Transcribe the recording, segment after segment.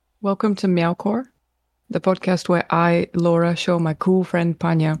Welcome to Meowcore, the podcast where I, Laura, show my cool friend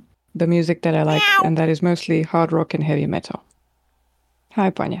Panya the music that I like, Meow. and that is mostly hard rock and heavy metal.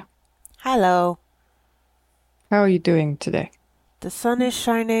 Hi, Panya. Hello. How are you doing today? The sun is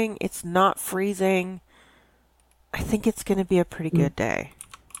shining. It's not freezing. I think it's going to be a pretty Mm. good day.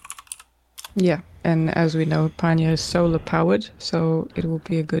 Yeah, and as we know, Panya is solar powered, so it will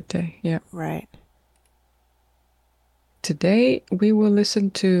be a good day. Yeah. Right. Today we will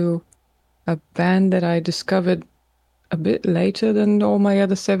listen to a band that I discovered a bit later than all my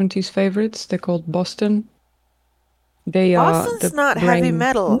other 70s favorites. They're called Boston. They are Boston's the not heavy brain.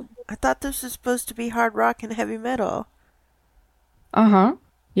 metal. I thought this was supposed to be hard rock and heavy metal. Uh-huh.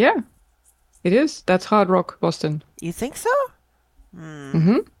 Yeah, it is. That's hard rock, Boston. You think so? Hmm.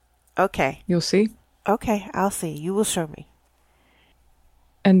 Mm-hmm. Okay. You'll see. Okay, I'll see. You will show me.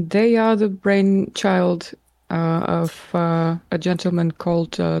 And they are the brainchild of a gentleman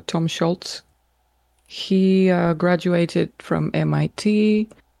called Tom Scholz. He graduated from MIT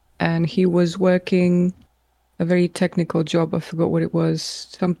and he was working a very technical job. I forgot what it was.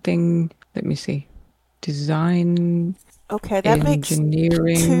 Something, let me see, design, Okay, that makes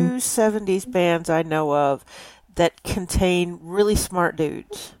engineering. two 70s bands I know of that contain really smart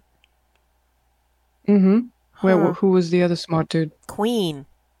dudes. Mm-hmm. Huh. Who was the other smart dude? Queen.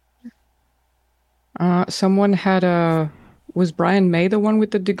 Someone had a. Was Brian May the one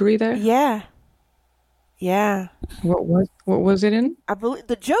with the degree there? Yeah. Yeah. What was it in? I believe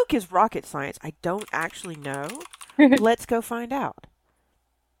the joke is rocket science. I don't actually know. Let's go find out.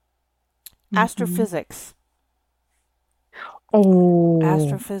 Mhm. Astrophysics. Oh,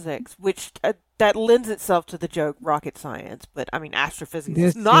 Astrophysics, which that lends itself to the joke rocket science, but I mean astrophysics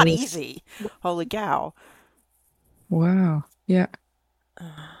is this not is easy. Holy cow. wow. Yeah,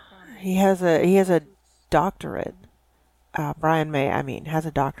 He has a doctorate. Brian May, I mean, has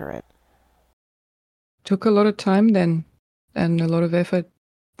a doctorate. took a lot of time then, and a lot of effort.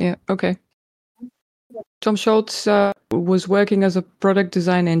 Yeah, okay. Tom Schultz was working as a product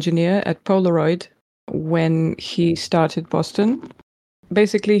design engineer at Polaroid when he started Boston.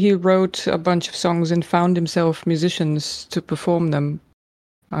 Basically, he wrote a bunch of songs and found himself musicians to perform them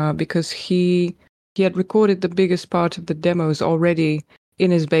because he had recorded the biggest part of the demos already in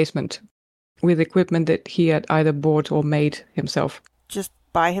his basement with equipment that he had either bought or made himself. Just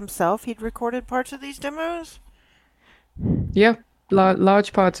by himself, he'd recorded parts of these demos. Yeah,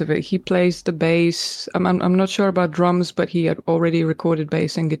 large parts of it. He plays the bass. I'm not sure about drums, but he had already recorded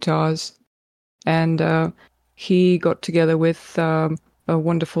bass and guitars. And he got together with a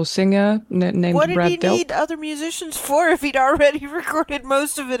wonderful singer What named did he Brad Delp need other musicians for if he'd already recorded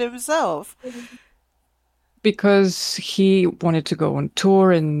most of it himself? because he wanted to go on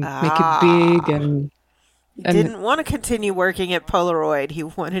tour and make it big Ah. He and didn't want to continue working at Polaroid. He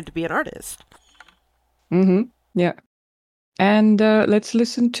wanted to be an artist. mm-hmm, yeah. And let's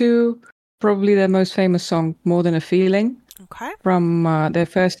listen to probably their most famous song, More Than a Feeling, Okay. from their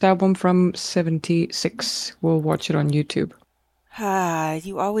first album from '76. We'll watch it on YouTube.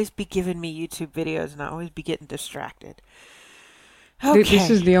 You always be giving me YouTube videos and I always be getting distracted. This Okay.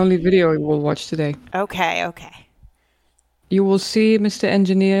 is the only video we'll watch today. Okay. You will see Mr.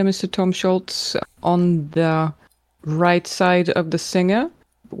 Engineer, Mr. Tom Schultz, on the right side of the singer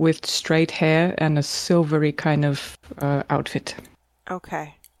with straight hair and a silvery kind of outfit.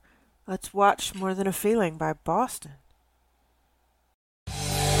 Okay. Let's watch More Than a Feeling by Boston.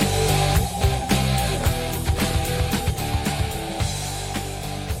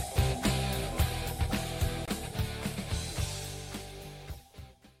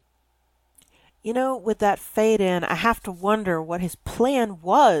 You know, with that fade in, I have to wonder what his plan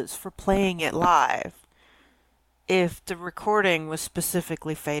was for playing it live if the recording was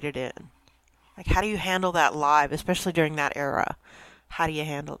specifically faded in. Like, how do you handle that live, especially during that era? How do you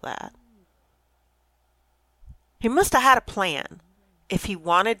handle that? He must have had a plan. If he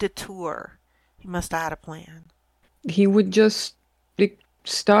wanted to tour, he must have had a plan. He would just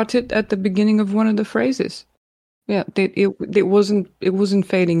start it at the beginning of one of the phrases. Yeah, it wasn't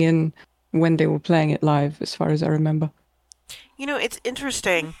fading in when they were playing it live, as far as I remember. You know, it's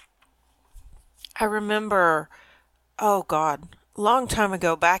interesting. I remember, oh God, long time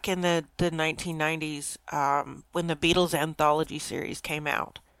ago, back in the 1990s, when the Beatles anthology series came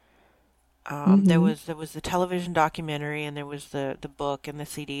out. Mm-hmm. There was the television documentary and there was the book and the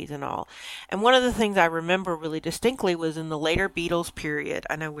CDs and all. And one of the things I remember really distinctly was in the later Beatles period.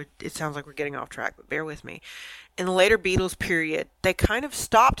 I know it sounds like we're getting off track, but bear with me. In the later Beatles period, they kind of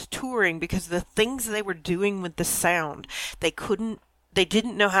stopped touring because the things they were doing with the sound, they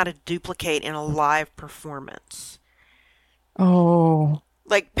didn't know how to duplicate in a live performance. Oh.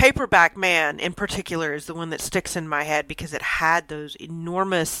 Like Paperback Man in particular is the one that sticks in my head because it had those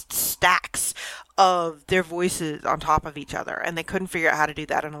enormous stacks of their voices on top of each other, and they couldn't figure out how to do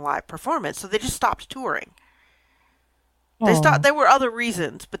that in a live performance, so they just stopped touring. They stopped. Oh. There were other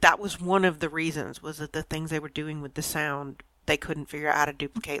reasons, but that was one of the reasons, was that the things they were doing with the sound they couldn't figure out how to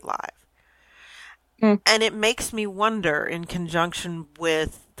duplicate live. Mm. And it makes me wonder, in conjunction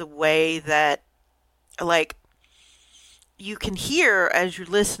with the way that, like, you can hear as you're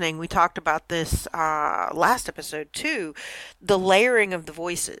listening, we talked about this last episode too, the layering of the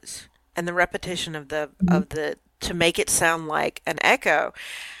voices and the repetition of the to make it sound like an echo.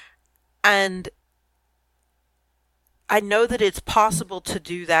 And I know that it's possible to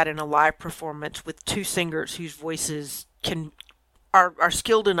do that in a live performance with two singers whose voices are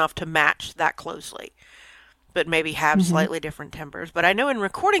skilled enough to match that closely, but maybe have slightly different timbres. But I know in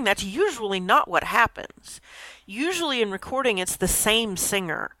recording that's usually not what happens. Usually in recording it's the same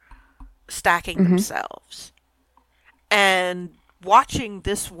singer stacking themselves. And watching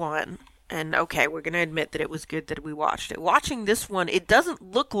this one, and okay, we're going to admit that it was good that we watched it. Watching this one, it doesn't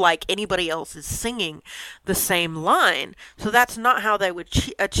look like anybody else is singing the same line. So that's not how they would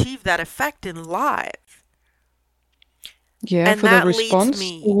achieve that effect in live. Yeah, And for the that leads response,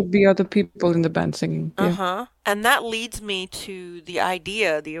 me- there would be other people in the band singing. Yeah. And that leads me to the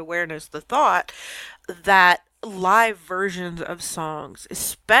idea, the awareness, the thought that live versions of songs,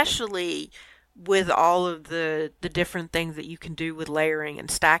 especially with all of the different things that you can do with layering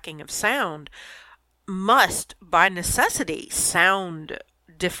and stacking of sound, must, by necessity, sound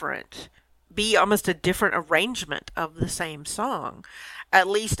different, be almost a different arrangement of the same song, at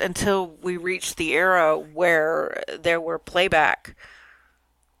least until we reach the era where there were playback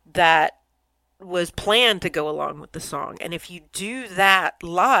that was planned to go along with the song. And if you do that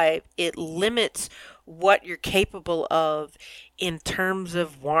live, it limits what you're capable of in terms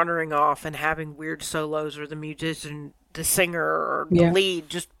of wandering off and having weird solos, or the musician, the singer, or the lead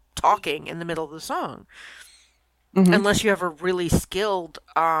just talking in the middle of the song. Unless you have a really skilled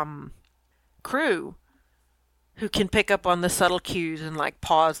crew who can pick up on the subtle cues and like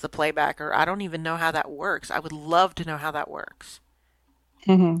pause the playback, or I don't even know how that works. I would love to know how that works.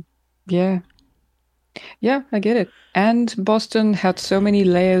 Yeah. Yeah, I get it. And Boston had so many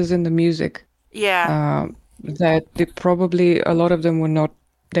layers in the music. Yeah. That probably a lot of them were not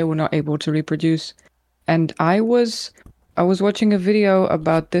able to reproduce. And I was watching a video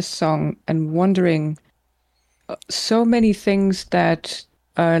about this song and wondering so many things that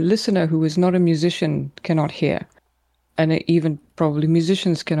a listener who is not a musician cannot hear, and even probably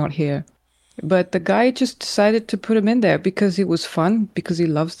musicians cannot hear. But the guy just decided to put him in there because it was fun, because he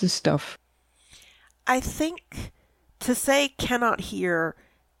loves this stuff. I think to say cannot hear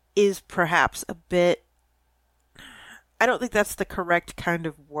is perhaps a bit... I don't think that's the correct kind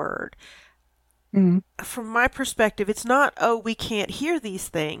of word. From my perspective, it's not, oh, we can't hear these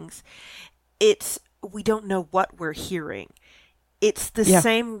things. It's, we don't know what we're hearing. It's the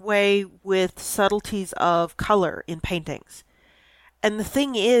same way with subtleties of color in paintings. And the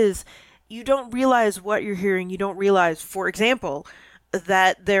thing is, you don't realize what you're hearing. You don't realize, for example,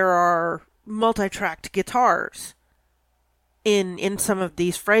 that there are multi-tracked guitars in some of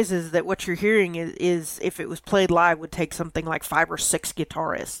these phrases, that what you're hearing is if it was played live, would take something like 5 or 6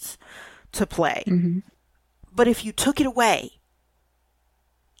 guitarists to play. But if you took it away,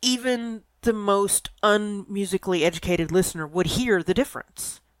 even the most unmusically educated listener would hear the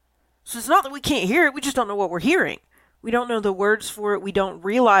difference. So it's not that we can't hear it, we just don't know what we're hearing. We don't know the words for it. We don't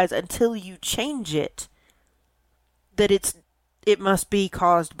realize until you change it that it must be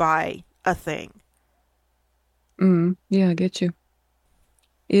caused by a thing. Yeah, I get you.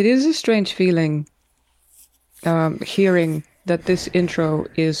 It is a strange feeling hearing that this intro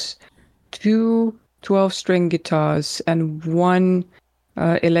is 2 12-string guitars and 1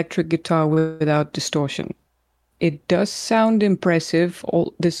 electric guitar without distortion. It does sound impressive.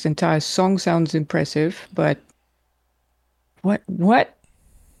 This entire song sounds impressive, but what?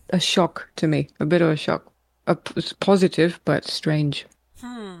 A shock to me. A bit of a shock. Positive, but strange.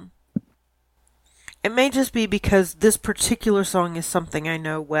 It may just be because this particular song is something I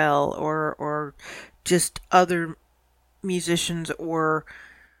know well, or just other musicians, or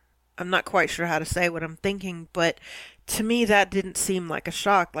I'm not quite sure how to say what I'm thinking, but to me that didn't seem like a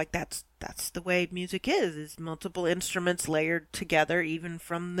shock. Like that's the way music is multiple instruments layered together even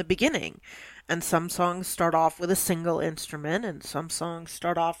from the beginning. And some songs start off with a single instrument, and some songs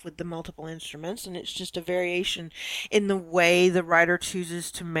start off with the multiple instruments, and it's just a variation in the way the writer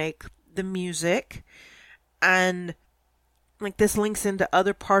chooses to make the music. And like this links into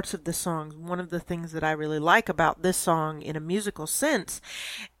other parts of the song. One of the things that I really like about this song in a musical sense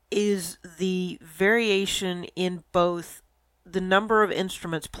is the variation in both the number of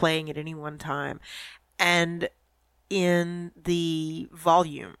instruments playing at any one time and in the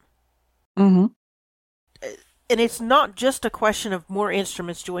volume. Mm-hmm. And it's not just a question of more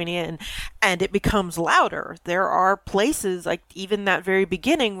instruments join in and it becomes louder. There are places, like even that very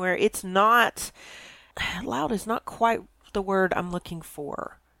beginning, where it's not... Loud is not quite the word I'm looking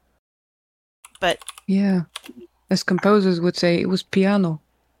for. But... Yeah. As composers would say, it was piano.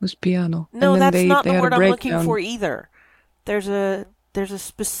 It was piano. No, and then that's not they the had word a I'm looking breakdown. for either. There's a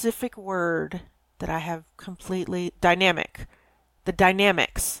specific word that I have completely... Dynamic. The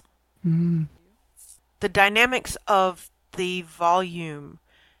dynamics. Mm. The dynamics of the volume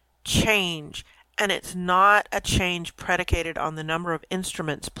change, and it's not a change predicated on the number of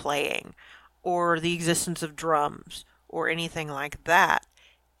instruments playing or the existence of drums or anything like that.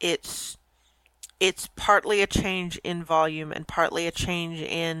 It's partly a change in volume and partly a change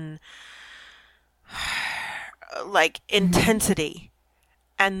in like intensity.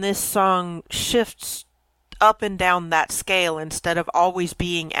 And this song shifts up and down that scale instead of always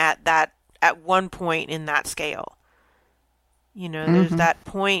being at one point in that scale. You know, there's that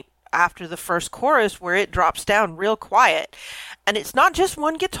point after the first chorus where it drops down real quiet. And it's not just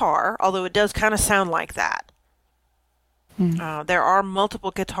one guitar, although it does kind of sound like that. There are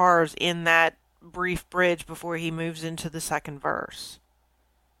multiple guitars in that brief bridge before he moves into the second verse.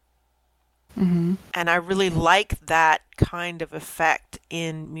 And I really like that kind of effect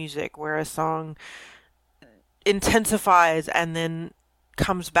in music where a song intensifies and then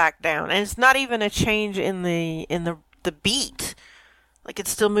comes back down. And it's not even a change in the beat. Like it's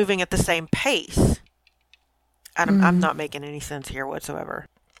still moving at the same pace. And I'm not making any sense here whatsoever.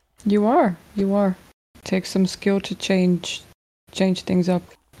 You are. It takes some skill to change things up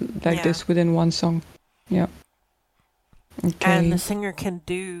like this within one song. Yeah. Okay. And the singer can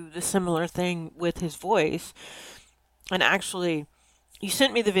do the similar thing with his voice. And actually, you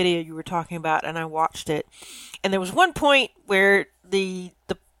sent me the video you were talking about, and I watched it. And there was one point where the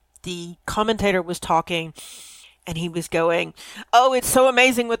commentator was talking, and he was going, "Oh, it's so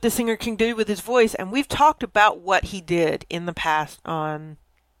amazing what the singer can do with his voice." And we've talked about what he did in the past on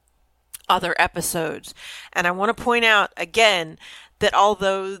other episodes. And I want to point out again that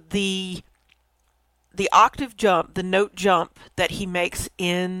although the octave jump, the note jump that he makes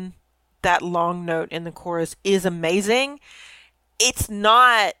in that long note in the chorus is amazing, it's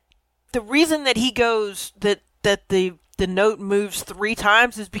not... The reason that he goes, that the note moves 3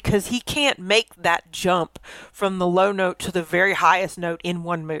 times is because he can't make that jump from the low note to the very highest note in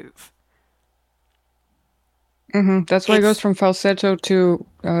one move. That's why it goes from falsetto to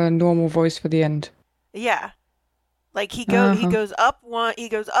normal voice for the end. Yeah. Like he goes up,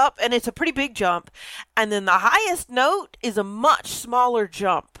 and it's a pretty big jump, and then the highest note is a much smaller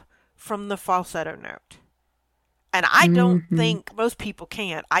jump from the falsetto note. And I don't think most people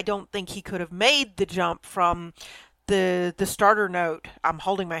can't. I don't think he could have made the jump from the starter note. I'm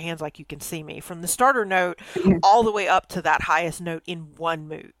holding my hands like you can see me. From the starter note all the way up to that highest note in one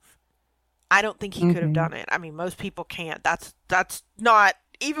move. I don't think he could have done it. I mean, most people can't. That's not,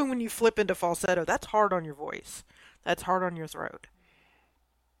 even when you flip into falsetto, that's hard on your voice. That's hard on your throat.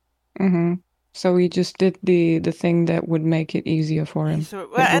 So he just did the thing that would make it easier for him.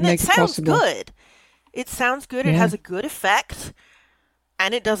 And it sounds good. It sounds good. Yeah. It has a good effect.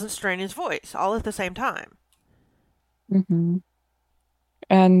 And it doesn't strain his voice all at the same time.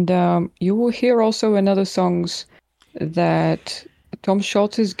 And you will hear also in other songs that Tom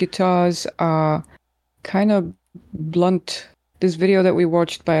Scholz's guitars are kind of blunt. This video that we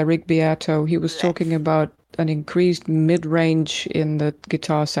watched by Rick Beato, he was talking about an increased mid-range in the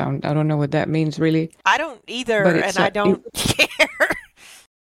guitar sound. I don't know what that means, really. I don't either, and I don't care.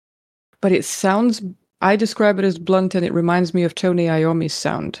 But it sounds... I describe it as blunt, and it reminds me of Tony Iommi's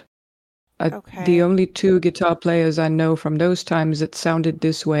sound. The only 2 guitar players I know from those times that sounded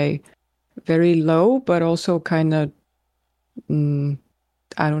this way. Very low, but also kind of...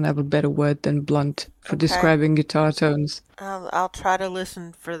 I don't have a better word than blunt for describing guitar tones. I'll try to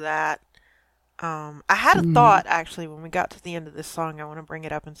listen for that. I had a thought, actually, when we got to the end of this song. I want to bring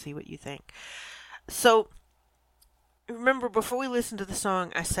it up and see what you think. So, remember, before we listened to the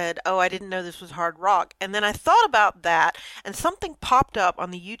song, I said, oh, I didn't know this was hard rock. And then I thought about that, and something popped up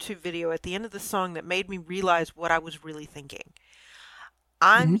on the YouTube video at the end of the song that made me realize what I was really thinking.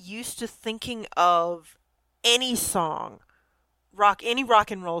 I'm used to thinking of any song, any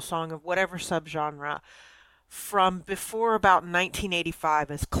rock and roll song of whatever subgenre, from before about 1985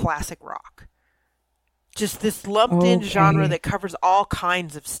 as classic rock. Just this lumped in genre Okay. that covers all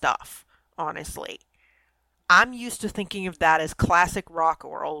kinds of stuff, honestly. I'm used to thinking of that as classic rock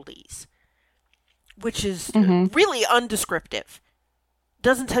or oldies, which is Mm-hmm. really undescriptive.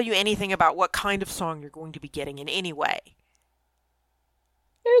 Doesn't tell you anything about what kind of song you're going to be getting in any way.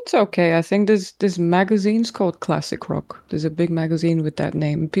 It's okay. I think this magazine's called Classic Rock. There's a big magazine with that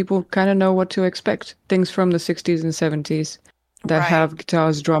name. People kind of know what to expect. Things from the 60s and 70s that Right. have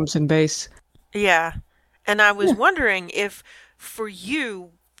guitars, drums, and bass. Yeah. And I was Yeah. wondering if, for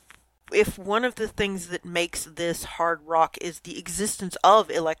you, if one of the things that makes this hard rock is the existence of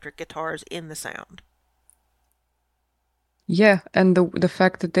electric guitars in the sound. Yeah, and the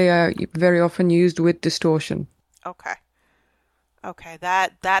fact that they are very often used with distortion. Okay. Okay,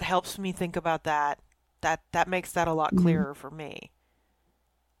 that helps me think about that. That makes that a lot Mm. clearer for me.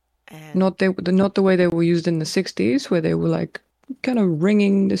 And Not the way they were used in the 60s, where they were like kind of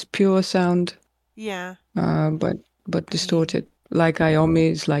ringing this pure sound, yeah, but I mean, distorted, like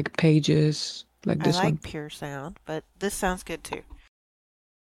Iomi's, like Pages, like I this like one. pure sound, but this sounds good too.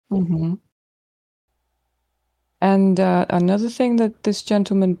 Hmm. And another thing that this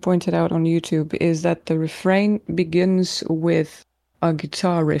gentleman pointed out on YouTube is that the refrain begins with a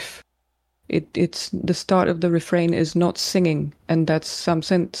guitar riff. It's the start of the refrain is not singing, and that's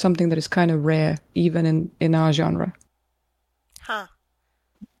something that is kind of rare, even in our genre. Huh.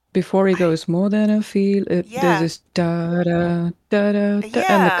 Before he I goes more than a feel, there's yeah. this da da da da da, and the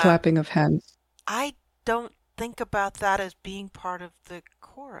Yeah. clapping of hands. I don't think about that as being part of the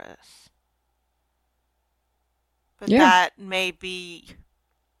chorus. But Yeah, that may be it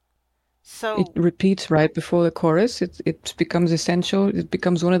so repeats right before the chorus. It becomes essential. It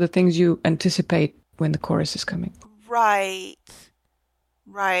becomes one of the things you anticipate when the chorus is coming. right.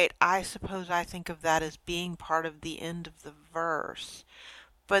 Right. I suppose I think of that as being part of the end of the verse.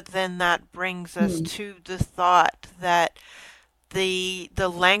 But then that brings us Hmm. to the thought that the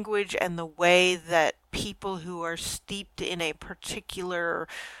language and the way that people who are steeped in a particular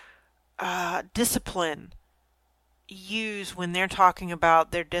discipline use when they're talking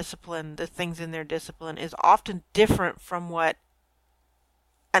about their discipline, the things in their discipline, is often different from what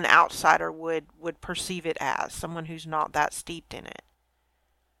an outsider would perceive it as, someone who's not that steeped in it.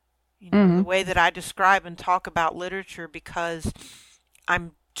 You know, the Hmm. way that I describe and talk about literature because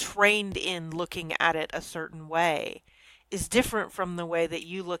I'm trained in looking at it a certain way is different from the way that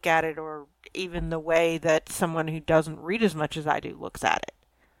you look at it or even the way that someone who doesn't read as much as I do looks at it.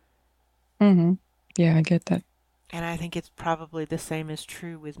 Hmm. Yeah, I get that. And I think it's probably the same is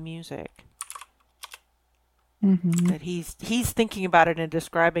true with music. Hmm. That he's thinking about it and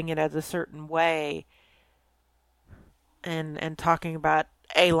describing it as a certain way and talking about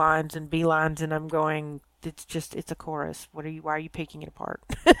A lines and B lines and I'm going it's a chorus. Why are you picking it apart?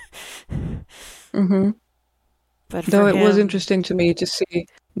 Hmm. But for Though it was him, interesting to me to see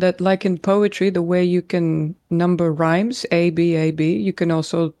that, like in poetry, the way you can number rhymes, A, B, A, B, you can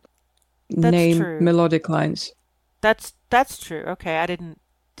also that's name true. melodic lines. That's true. Okay, I didn't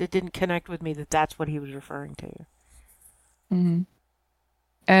it didn't connect with me that that's what he was referring to. Hmm.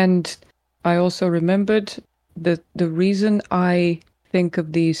 And I also remembered that the reason I think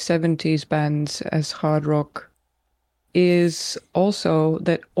of these 70s bands as hard rock is also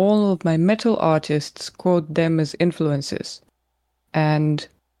that all of my metal artists quote them as influences. And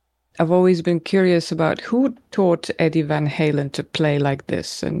I've always been curious about who taught Eddie Van Halen to play like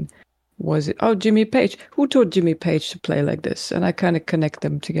this. And was it, oh, Jimmy Page? Who taught Jimmy Page to play like this? And I kind of connect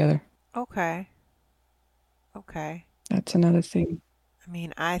them together. Okay. Okay. That's another thing. I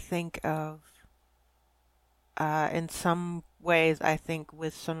mean, I think of in some ways, I think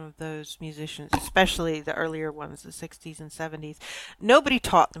with some of those musicians, especially the earlier ones, the 60s and 70s, nobody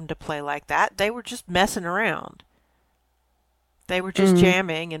taught them to play like that. They were just messing around. They were just Mm,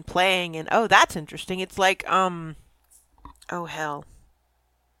 jamming and playing and oh, that's interesting. It's like oh hell,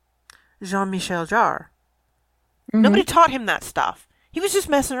 Jean-Michel Jarre. hmm. Nobody taught him that stuff. He was just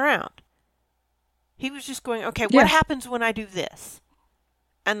messing around. He was just going, "Okay, what Yeah. happens when I do this?"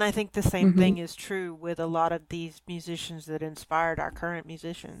 And I think the same Hmm. thing is true with a lot of these musicians that inspired our current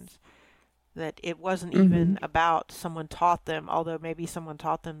musicians. That it wasn't Hmm. even about someone taught them, although maybe someone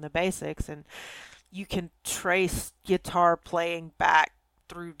taught them the basics, and you can trace guitar playing back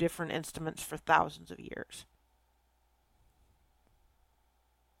through different instruments for thousands of years.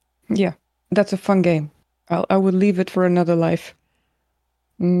 Yeah. That's a fun game. I would leave it for another life.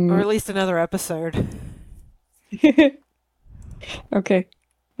 Or Mm. at least another episode. Okay.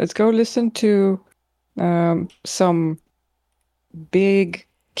 Let's go listen to some big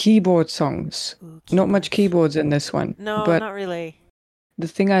keyboard songs. Ooh, Not much keyboards. keyboards in this one, No, but not really. the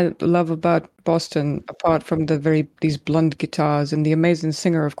thing I love about Boston, apart from these blunt guitars and the amazing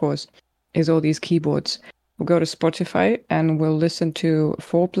singer, of course, is all these keyboards. We'll go to Spotify and we'll listen to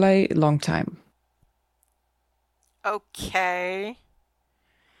Foreplay Long Time. Okay.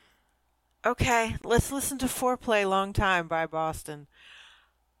 Okay, let's listen to Foreplay Long Time by Boston.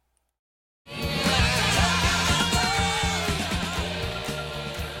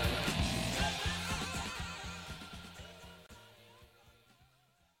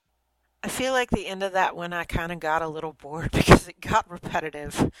 I feel like the end of that one I kind of got a little bored because it got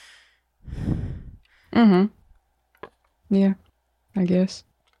repetitive. Mm-hmm. Yeah, I guess.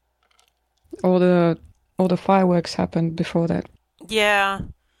 All the fireworks happened before that. Yeah,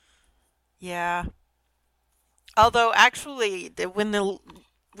 yeah. Although actually, when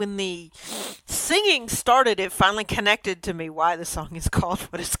the singing started, it finally connected to me why the song is called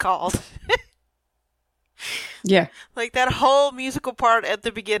what it's called. Yeah. Like that whole musical part at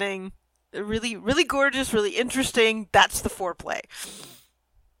the beginning, really, really gorgeous, really interesting. That's the foreplay.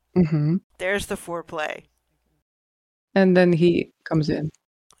 Mm-hmm. There's the foreplay. And then he comes in.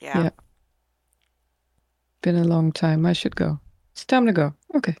 Yeah. Yeah. Been a long time. I should go. It's time to go.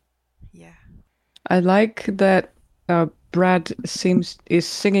 Okay. Yeah. I like that Brad is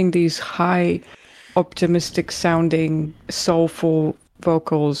singing these high, optimistic sounding, soulful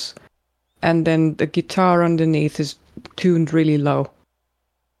vocals, and then the guitar underneath is tuned really low.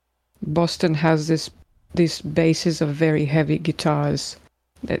 Boston has these bases of very heavy guitars.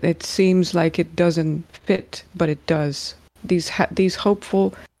 It seems like it doesn't fit, but it does. These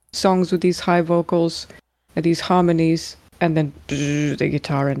hopeful songs with these high vocals, these harmonies, and then the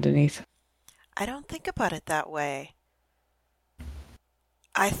guitar underneath. I don't think about it that way.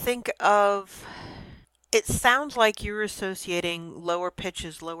 I think of it sounds like you're associating lower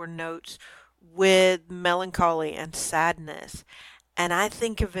pitches, lower notes with melancholy and sadness. And I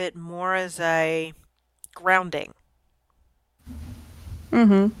think of it more as a grounding.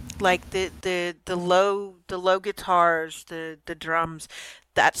 Mm-hmm. Like the low guitars, the drums,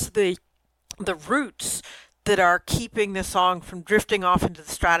 that's the roots that are keeping the song from drifting off into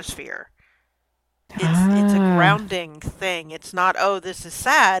the stratosphere. It's a grounding thing. It's not, oh, this is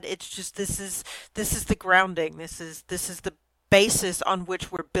sad. It's just this is the grounding. This is the basis on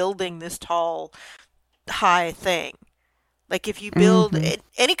which we're building this tall high thing. Like if you build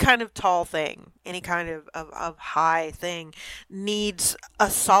any kind of tall thing, any kind of high thing needs a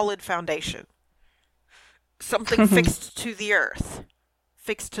solid foundation. Something fixed to the earth,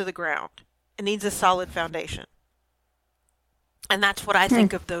 fixed to the ground. It needs a solid foundation. And that's what I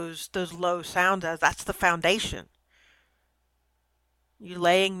think of those low sounds as. That's the foundation. You're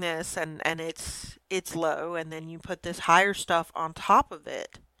laying this and it's low, and then you put this higher stuff on top of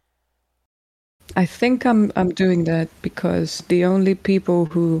it. I think I'm doing that because the only people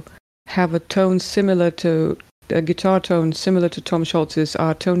who have a tone similar to a guitar tone similar to Tom Scholz's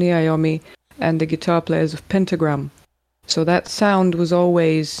are Tony Iommi and the guitar players of Pentagram. So that sound was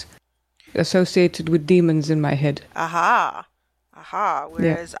always associated with demons in my head. Aha.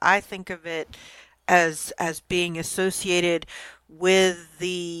 Whereas I think of it as being associated with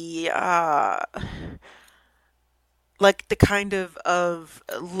the like the kind of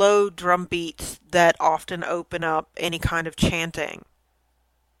low drum beats that often open up any kind of chanting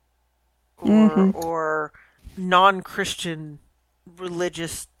or non-Christian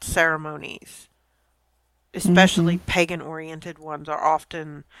religious ceremonies, especially pagan-oriented ones, are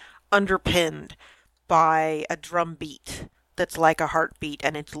often underpinned by a drum beat that's like a heartbeat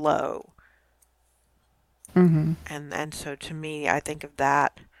and it's low. And so to me, I think of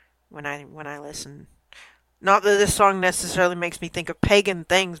that when I listen. Not that this song necessarily makes me think of pagan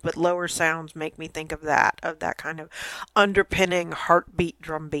things, but lower sounds make me think of that kind of underpinning heartbeat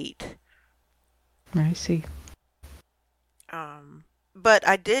drum beat. I see. But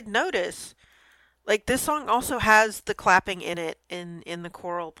I did notice, like, this song also has the clapping in it in the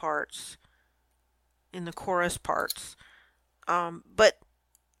choral parts, in the chorus parts. But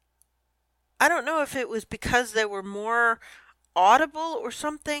I don't know if it was because they were more audible or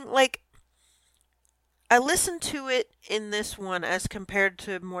something. Like, I listened to it in this one as compared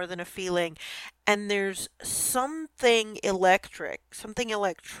to More Than a Feeling, and there's something electric, something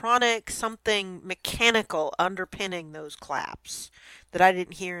electronic, something mechanical underpinning those claps that I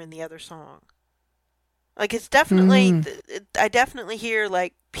didn't hear in the other song. Like, it's definitely, I definitely hear,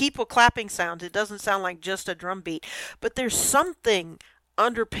 like, people clapping sounds. It doesn't sound like just a drum beat, but there's something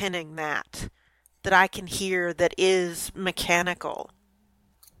underpinning that I can hear that is mechanical.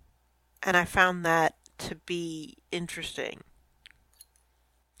 And I found that to be interesting.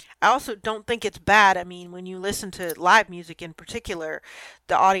 I also don't think it's bad. I mean, when you listen to live music in particular,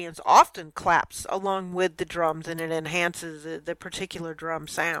 the audience often claps along with the drums and it enhances the particular drum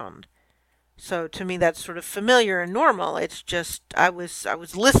sound. So to me that's sort of familiar and normal. It's just I was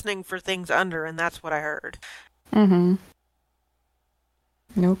listening for things under and that's what I heard. Mm-hmm.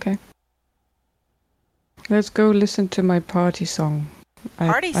 Okay. Let's go listen to my party song.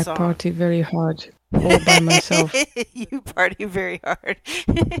 Party I song. party very hard all by myself. You party very hard.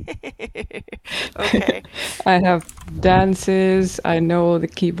 Okay. I have dances. I know all the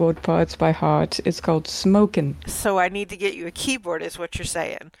keyboard parts by heart. It's called Smokin. So I need to get you a keyboard is what you're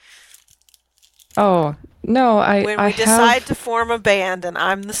saying. Oh, no, When I we decide have. to form a band and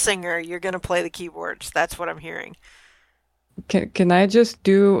I'm the singer, you're going to play the keyboards. That's what I'm hearing. Can I just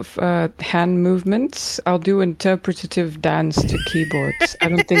do hand movements? I'll do interpretative dance to keyboards. I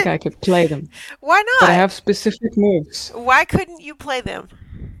don't think I could play them, Why but I not? have specific moves. Why couldn't you play them?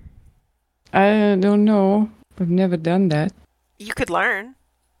 I don't know. I've never done that. You could learn.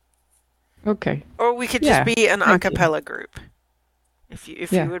 Okay. Or we could just Yeah. be an a Thank you. cappella group if you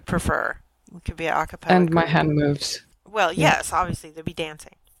Yeah. would prefer. We could be an a cappella And my group. hand moves. Well, Yeah. yes, obviously there'd be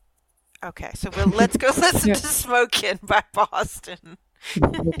dancing. Okay, so let's go listen Yeah. to Smokin' by Boston.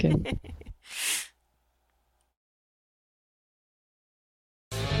 Okay.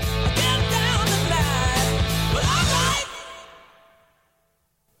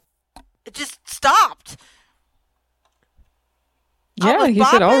 It just stopped. I Yeah, was he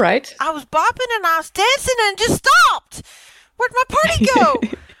said, all bopping. right. I was bopping and I was dancing and it just stopped. Where'd my party go?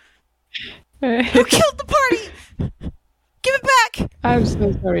 Who killed the party? Give it back. I'm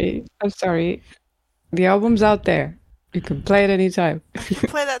so sorry. I'm sorry. The album's out there. You can play it anytime. I can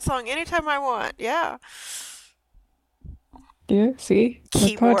play that song anytime I want. Yeah. Yeah, see? My party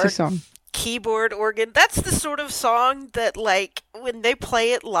Keyboard, song. keyboard, organ. That's the sort of song that, like, when they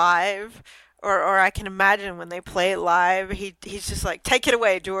play it live, or I can imagine when they play it live, he's just like, take it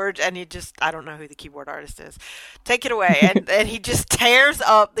away, George. And he just, I don't know who the keyboard artist is. Take it away. And he just tears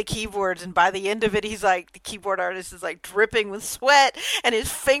up the keyboards. And by the end of it, he's like, the keyboard artist is like dripping with sweat and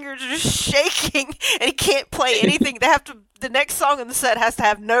his fingers are just shaking and he can't play anything. They have to, the next song in the set has to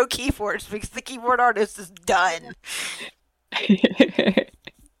have no keyboards because the keyboard artist is done.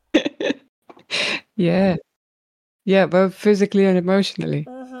 Yeah. Yeah, both physically and emotionally.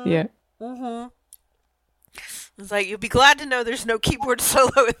 Mm-hmm. Yeah. Mm-hmm. It's like, you'll be glad to know there's no keyboard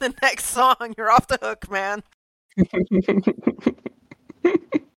solo in the next song. You're off the hook, man.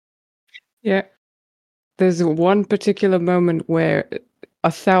 Yeah. There's one particular moment where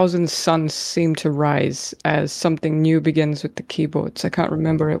 1,000 suns seem to rise as something new begins with the keyboards. I can't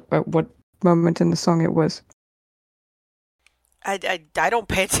remember at what moment in the song it was. I don't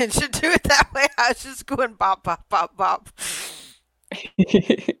pay attention to it that way. I was just going bop, bop, bop, bop.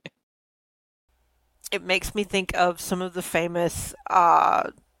 It makes me think of some of the famous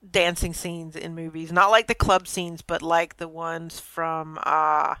dancing scenes in movies. Not like the club scenes, but like the ones from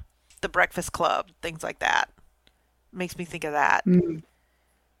The Breakfast Club, things like that. Makes me think of that. Mm,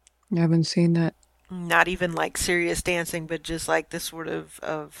 I haven't seen that. Not even like serious dancing, but just like this sort of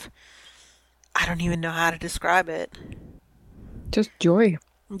I don't even know how to describe it. Just joy.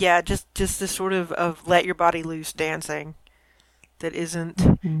 Yeah, just this sort of let your body loose dancing that isn't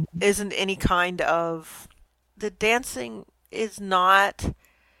Mm. isn't any kind of the dancing is not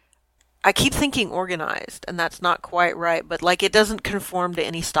I keep thinking organized and that's not quite right, but like it doesn't conform to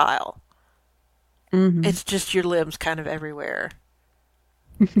any style. Mhm. It's just your limbs kind of everywhere.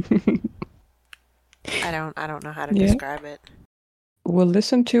 I don't know how to Yeah. describe it. We'll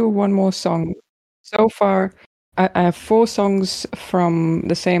listen to one more song. So far, I have 4 songs from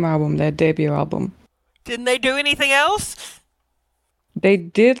the same album, their debut album. Didn't they do anything else? They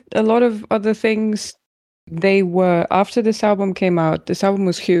did a lot of other things. They were, after this album came out, this album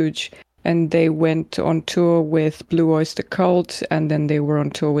was huge, and they went on tour with Blue Oyster Cult, and then they were on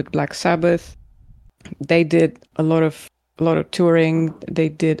tour with Black Sabbath. They did a lot of touring. They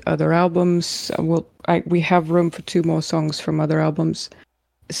did other albums. We have room for 2 more songs from other albums.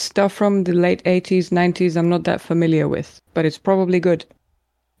 Stuff from the late 80s, 90s, I'm not that familiar with, but it's probably good.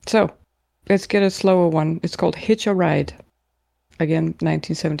 So, let's get a slower one. It's called Hitch a Ride. Again,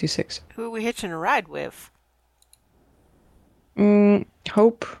 1976. Who are we hitching a ride with?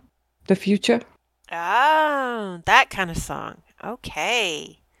 Hope, the future. Oh, that kind of song.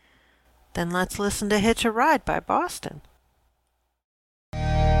 Okay. Then let's listen to Hitch a Ride by Boston.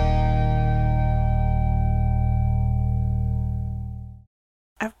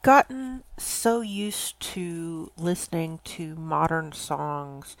 I've gotten so used to listening to modern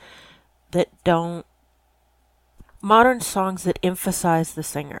songs that don't modern songs that emphasize the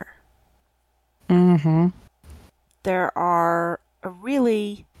singer. Mm-hmm. There are a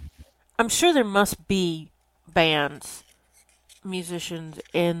really, I'm sure there must be bands, musicians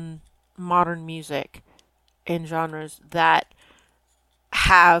in modern music, in genres that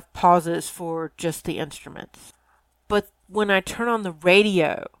have pauses for just the instruments. But when I turn on the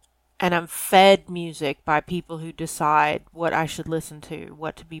radio and I'm fed music by people who decide what I should listen to,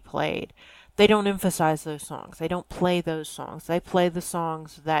 what to be played, they don't emphasize those songs. They don't play those songs. They play the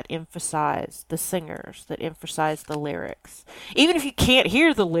songs that emphasize the singers, that emphasize the lyrics. Even if you can't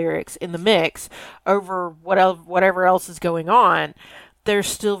hear the lyrics in the mix over whatever else is going on, there's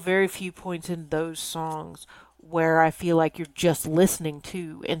still very few points in those songs where I feel like you're just listening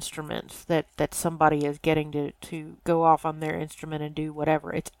to instruments that somebody is getting to go off on their instrument and do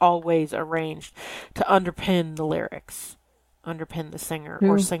whatever. It's always arranged to underpin the lyrics, underpin the singer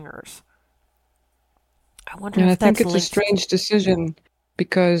or True. singers. I wonder And I if think that's it's a linked. strange decision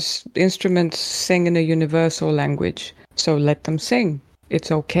because instruments sing in a universal language. So let them sing.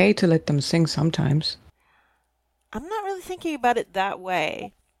 It's okay to let them sing sometimes. I'm not really thinking about it that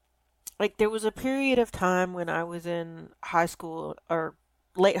way. Like there was a period of time when I was in high school or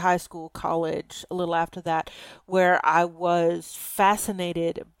late high school, college, a little after that, where I was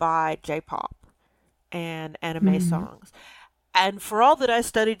fascinated by J-pop and anime Mm-hmm. songs. And for all that I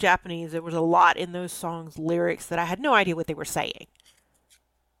studied Japanese, there was a lot in those songs lyrics that I had no idea what they were saying.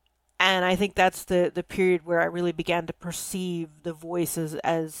 And I think that's the period where I really began to perceive the voices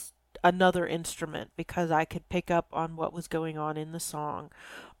as another instrument because I could pick up on what was going on in the song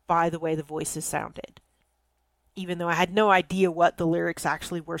by the way the voices sounded. Even though I had no idea what the lyrics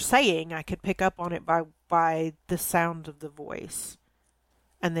actually were saying, I could pick up on it by the sound of the voice.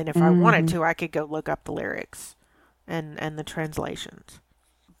 And then if I wanted Mm-hmm. to, I could go look up the lyrics and the translations.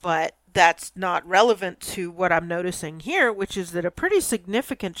 But that's not relevant to what I'm noticing here, which is that a pretty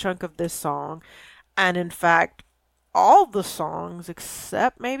significant chunk of this song, and in fact, all the songs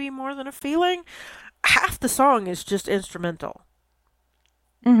except maybe More Than a Feeling, half the song is just instrumental.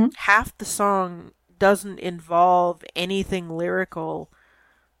 Mm-hmm. Half the song doesn't involve anything lyrical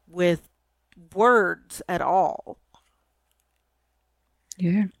with words at all.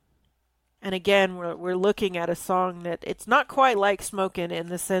 Yeah. And again, we're looking at a song that it's not quite like Smokin' in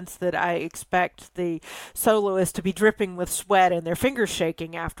the sense that I expect the soloist to be dripping with sweat and their fingers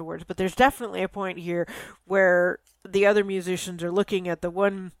shaking afterwards. But there's definitely a point here where the other musicians are looking at the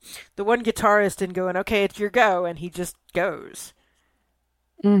one guitarist and going, "Okay, it's your go," and he just goes.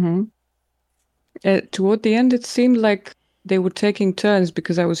 Mm-hmm. Toward the end, it seemed like they were taking turns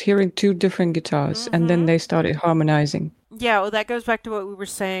because I was hearing two different guitars and then Mm-hmm. they started harmonizing. Yeah, well, that goes back to what we were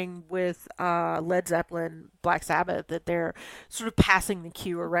saying with Led Zeppelin, Black Sabbath, that they're sort of passing the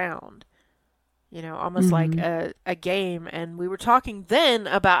cue around. Almost like Mm-hmm. a game. And we were talking then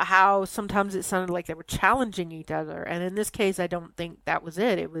about how sometimes it sounded like they were challenging each other. And in this case, I don't think that was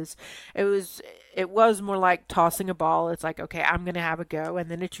it. It was, it was more like tossing a ball. It's like, okay, I'm going to have a go. And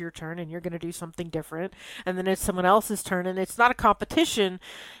then it's your turn and you're going to do something different. And then it's someone else's turn. And it's not a competition.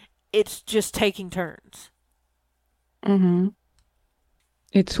 It's just taking turns. Mm-hmm.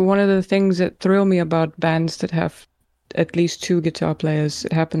 It's one of the things that thrill me about bands that have at least two guitar players.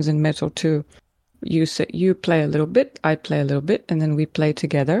 It happens in metal too. You play a little bit, I play a little bit, and then we play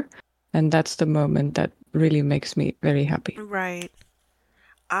together. And that's the moment that really makes me very happy. Right.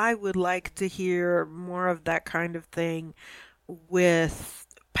 I would like to hear more of that kind of thing with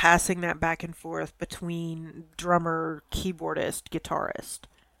passing that back and forth between drummer, keyboardist, guitarist.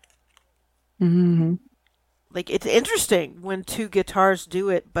 Mm-hmm. Like it's interesting when two guitars do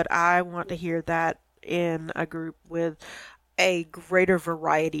it, but I want to hear that in a group with a greater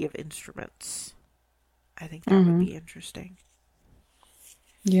variety of instruments. I think that would Mm-hmm. be interesting.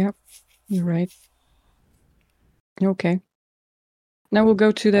 Yeah, you're right. Okay. Now we'll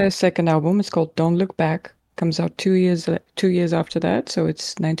go to the second album. It's called Don't Look Back. Comes out 2 years after that, so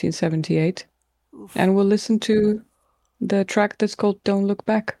it's 1978. Oof. And we'll listen to the track that's called Don't Look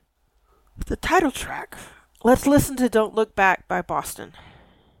Back. The title track. Let's listen to Don't Look Back by Boston.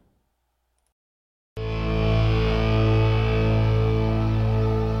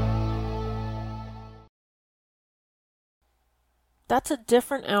 That's a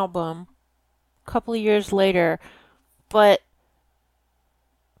different album, a couple of years later, but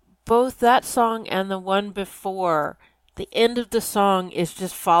both that song and the one before, the end of the song is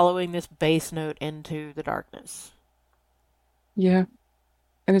just following this bass note into the darkness. Yeah.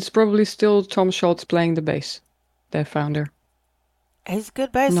 And it's probably still Tom Scholz playing the bass, their founder. He's a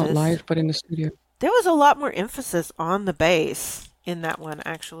good Not bassist. live, but in the studio. There was a lot more emphasis on the bass in that one,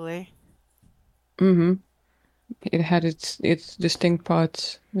 actually. Mm-hmm. It had its distinct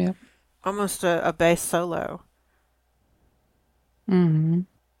parts. Yeah. Almost a bass solo. Hmm.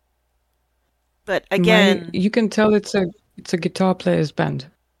 But again, You can tell it's a guitar player's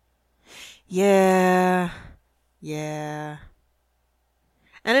band. yeah, yeah.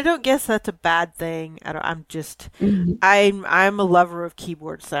 And I don't guess that's a bad thing. I'm just Hmm. I'm a lover of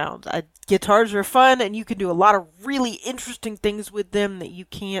keyboard sounds. Guitars are fun, and you can do a lot of really interesting things with them that you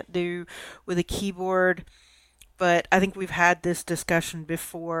can't do with a keyboard. But I think we've had this discussion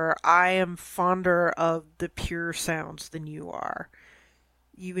before. I am fonder of the pure sounds than you are.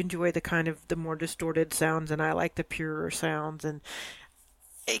 You enjoy the kind of the more distorted sounds, and I like the purer sounds. And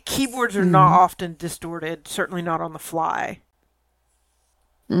keyboards are not Hmm. often distorted, certainly not on the fly.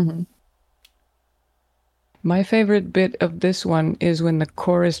 Hmm. My favorite bit of this one is when the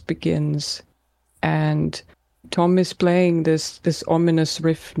chorus begins and Tom is playing this ominous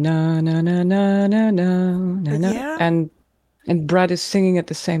riff, na na na na na na na na, Yeah, and Brad is singing at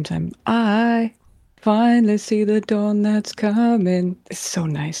the same time. I finally see the dawn that's coming. It's so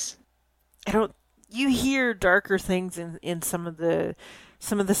nice. I don't. You hear darker things in some of the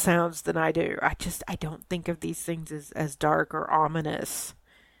sounds than I do. I don't think of these things as dark or ominous.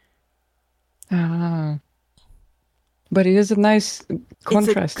 Ah, but it is a nice It's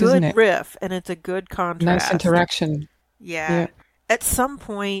a contrast, isn't good it? riff and it's a good Nice contrast. interaction. Yeah. Yeah. At some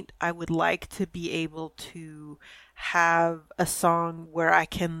point, I would like to be able to have a song where I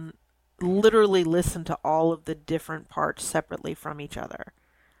can literally listen to all of the different parts separately from each other.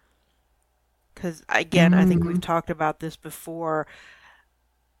 Because, again, I think we've Mm, talked about this before.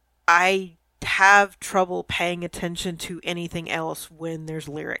 I have trouble paying attention to anything else when there's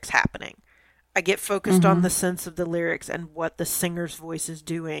lyrics happening. I get focused on mm-hmm, the sense of the lyrics and what the singer's voice is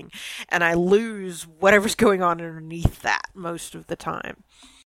doing, and I lose whatever's going on underneath that most of the time.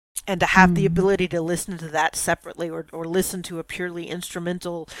 And to have the mm. ability to listen to that separately or listen to a purely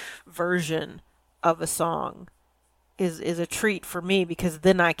instrumental version of a song is a treat for me because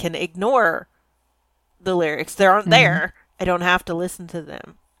then I can ignore the lyrics. They aren't Mm, there. I don't have to listen to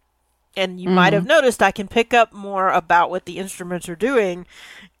them. And you might have mm. noticed I can pick up more about what the instruments are doing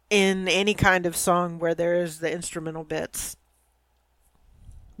in any kind of song where there's the instrumental bits.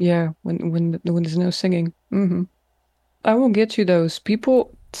 Yeah, when there's no singing. Hmm. I will get you those.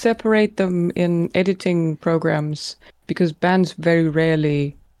 People separate them in editing programs because bands very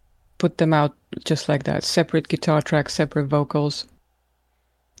rarely put them out just like that. Separate guitar tracks, separate vocals.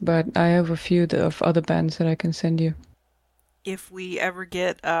 But I have a few of other bands that I can send you. If we ever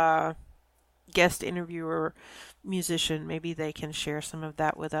get a guest interviewer musician, maybe they can share some of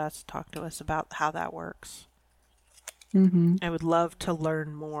that with us, talk to us about how that works. Hmm. I would love to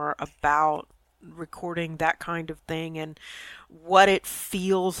learn more about recording that kind of thing and what it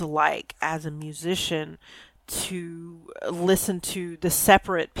feels like as a musician to listen to the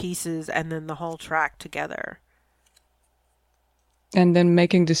separate pieces and then the whole track together. And then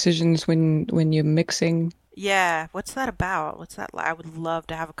making decisions when you're mixing. Yeah, what's that about? What's that like? I would love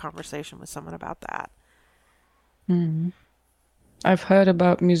to have a conversation with someone about that. Mhm. I've heard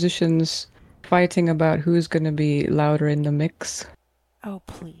about musicians fighting about who's going to be louder in the mix. Oh,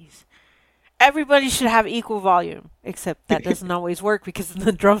 please. Everybody should have equal volume, except that doesn't always work because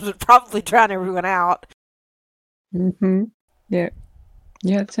the drums would probably drown everyone out. Hmm. Yeah,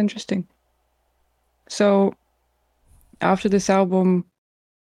 yeah, it's interesting. So after this album,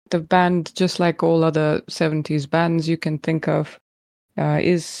 the band, just like all other 70s bands you can think of,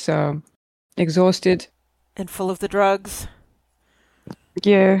 is exhausted. And full of the drugs.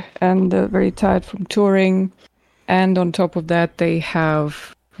 Yeah, and very tired from touring. And on top of that, they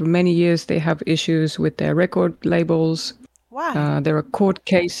have, for many years, they have issues with their record labels. Why? There are court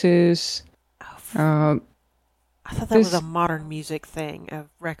cases. Oh, Uh, I thought that was a this, modern music thing of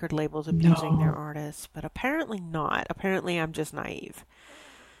record labels abusing their no. artists, but apparently not. Apparently, I'm just naive.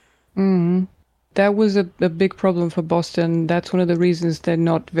 Mm. That was a big problem for Boston. That's one of the reasons they're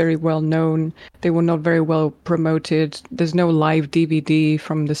not very well known. They were not very well promoted. There's no live DVD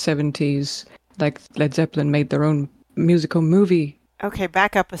from the 70s. Like Led Zeppelin made their own musical movie. Okay,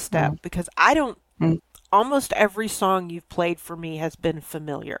 back up a Uh, step because I don't. mm, Almost every song you've played for me has been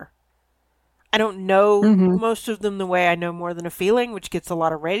familiar. I don't know mm-hmm, most of them the way I know More Than a Feeling, which gets a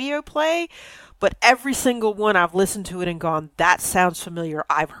lot of radio play, but every single one I've listened to it and gone, that sounds familiar.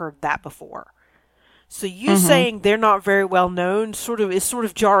 I've heard that before. So you mm-hmm. saying they're not very well known sort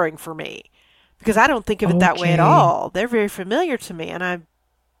of jarring for me because I don't think of it that way at Okay. all. They're very familiar to me and I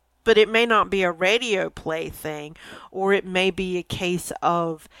but it may not be a radio play thing or it may be a case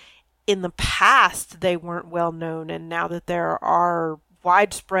of in the past they weren't well known and now that there are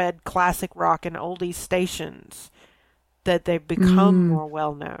widespread classic rock and oldies stations that they've become more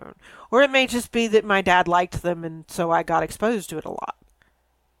well known. Or it may just be that my dad liked them and so I got exposed to it a lot.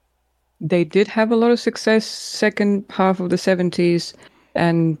 They did have a lot of success second half of the 70s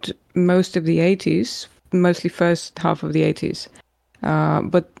and most of the 80s, mostly first half of the 80s.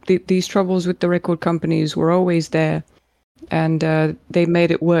 But these troubles with the record companies were always there, and they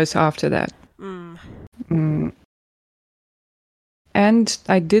made it worse after that. And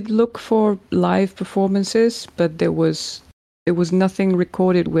I did look for live performances, but there was nothing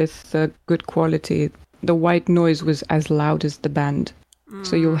recorded with good quality. The white noise was as loud as the band.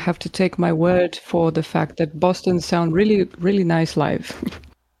 So you'll have to take my word for the fact that Boston sound really, really nice live.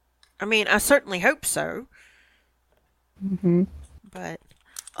 I mean, I certainly hope so. But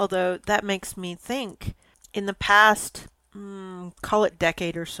although that makes me think, in the past, call it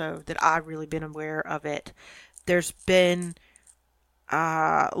decade or so that I've really been aware of it, there's been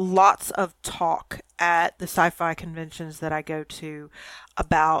lots of talk at the sci-fi conventions that I go to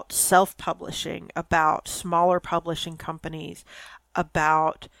about self-publishing, about smaller publishing companies,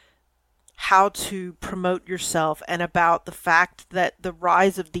 about how to promote yourself, and about the fact that the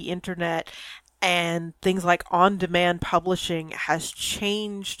rise of the internet and things like on-demand publishing has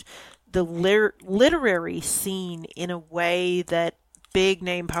changed the literary scene in a way that big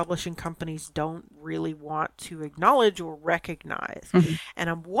name publishing companies don't really want to acknowledge or recognize. And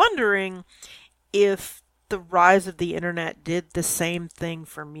I'm wondering if the rise of the internet did the same thing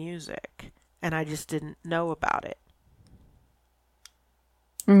for music and I just didn't know about it.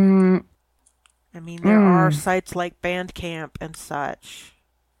 I mean, there are sites like Bandcamp and such.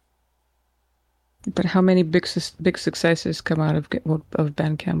 But how many big successes come out of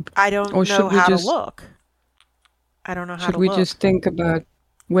Bandcamp? I don't know how to look. I don't know how to look. Should we just think about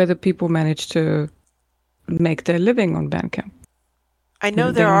whether people manage to make their living on Bandcamp? I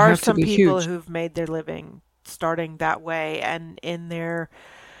know there are some people who've made their living starting that way, and in their,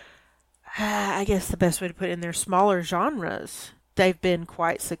 I guess the best way to put it, in their smaller genres, they've been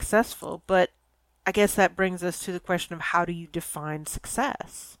quite successful. But I guess that brings us to the question of how do you define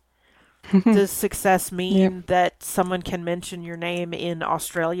success? Does success mean that someone can mention your name in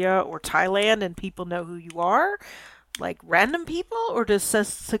Australia or Thailand and people know who you are? Like random people? Or does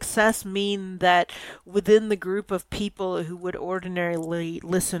success mean that within the group of people who would ordinarily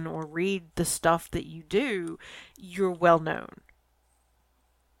listen or read the stuff that you do, you're well known?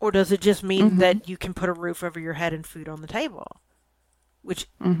 Or does it just mean that you can put a roof over your head and food on the table? Which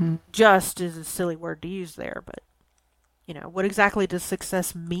just is a silly word to use there, but you know, what exactly does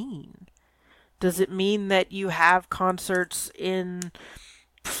success mean? Does it mean that you have concerts in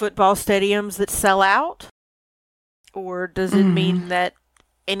football stadiums that sell out? Or does it mean that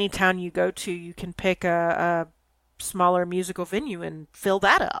any town you go to, you can pick a smaller musical venue and fill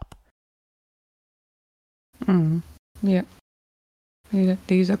that up? Yeah.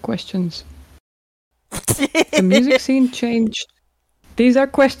 These are questions. The music scene changed. These are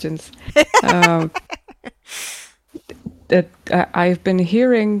questions. That I've been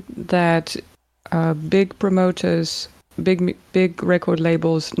hearing that big promoters, big record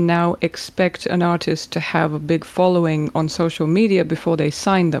labels now expect an artist to have a big following on social media before they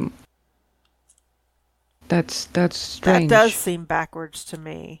sign them. That's strange. That does seem backwards to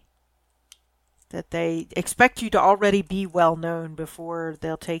me. That they expect you to already be well known before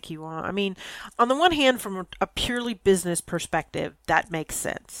they'll take you on. I mean, on the one hand, from a purely business perspective, that makes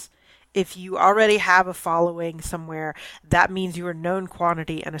sense. If you already have a following somewhere, that means you are known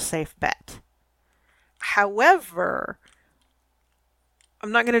quantity and a safe bet. However,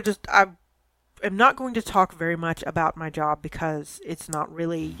 I'm not going to talk very much about my job because it's not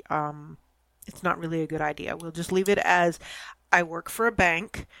really a good idea. We'll just leave it as I work for a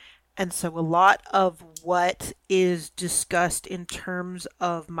bank, and so a lot of what is discussed in terms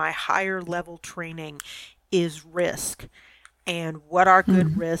of my higher level training is risk. And what are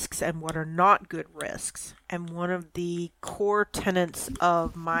good risks and what are not good risks. And one of the core tenets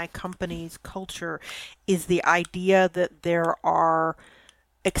of my company's culture is the idea that there are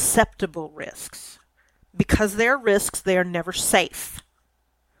acceptable risks. Because they're risks, they are never safe.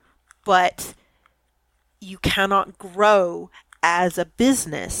 But you cannot grow as a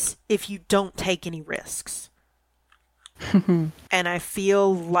business if you don't take any risks. And I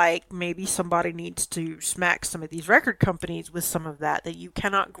feel like maybe somebody needs to smack some of these record companies with some of that you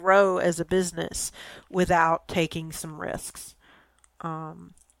cannot grow as a business without taking some risks.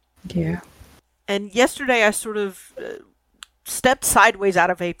 Yeah. And yesterday I sort of stepped sideways out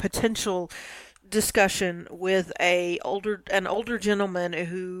of a potential discussion with an older gentleman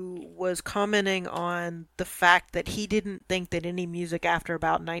who was commenting on the fact that he didn't think that any music after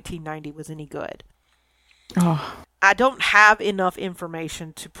about 1990 was any good. Oh, I don't have enough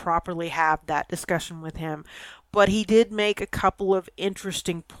information to properly have that discussion with him, but he did make a couple of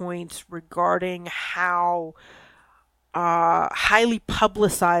interesting points regarding how highly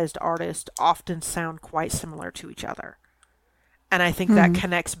publicized artists often sound quite similar to each other. And I think that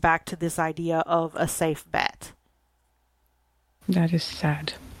connects back to this idea of a safe bet. that is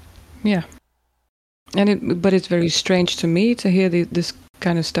sad. Yeah. But it's very strange to me to hear this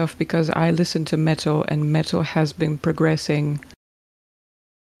kind of stuff, because I listen to metal, and metal has been progressing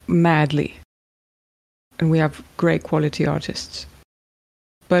madly. And we have great quality artists.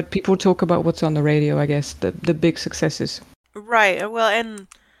 But people talk about what's on the radio, I guess, the big successes. Right. Well, and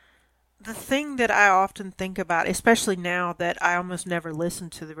the thing that I often think about, especially now that I almost never listen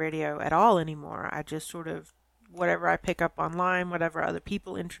to the radio at all anymore, I just sort of, whatever I pick up online, whatever other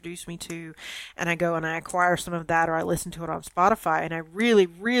people introduce me to, and I go and I acquire some of that, or I listen to it on Spotify, and I really,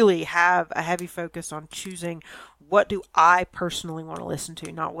 really have a heavy focus on choosing what do I personally want to listen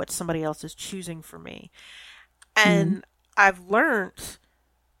to, not what somebody else is choosing for me. And I've learned,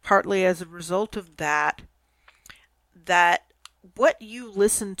 partly as a result of that, that what you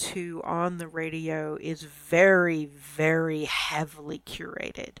listen to on the radio is very, very heavily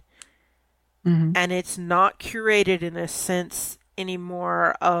curated. And it's not curated in a sense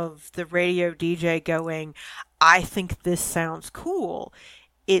anymore of the radio DJ going, I think this sounds cool.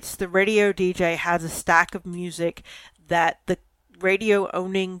 It's the radio DJ has a stack of music that the radio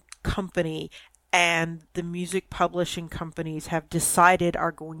owning company and the music publishing companies have decided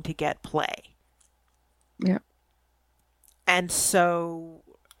are going to get play. Yeah. And so,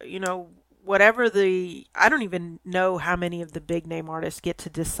 whatever I don't even know how many of the big name artists get to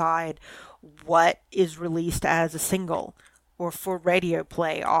decide what is released as a single or for radio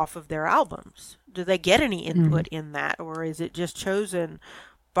play off of their albums. Do they get any input in that, or is it just chosen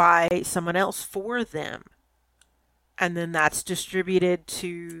by someone else for them? And then that's distributed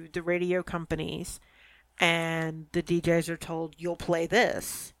to the radio companies, and the DJs are told, you'll play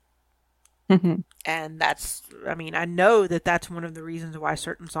this. And that's, I know that that's one of the reasons why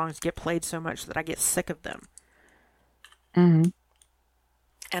certain songs get played so much that I get sick of them.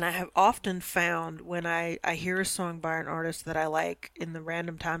 And I have often found when I hear a song by an artist that I like in the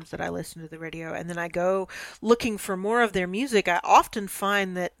random times that I listen to the radio, and then I go looking for more of their music, I often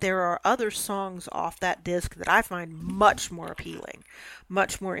find that there are other songs off that disc that I find much more appealing,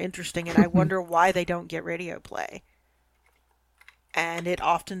 much more interesting, and I wonder why they don't get radio play. And it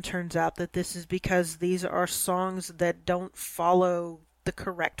often turns out that this is because these are songs that don't follow the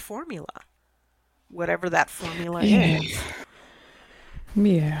correct formula, whatever that formula is.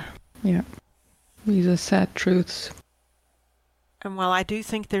 Yeah. These are sad truths. And while I do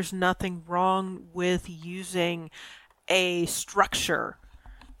think there's nothing wrong with using a structure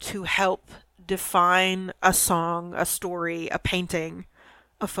to help define a song, a story, a painting,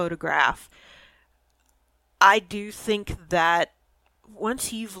 a photograph, I do think that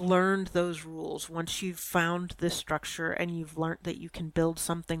once you've learned those rules, once you've found this structure and you've learned that you can build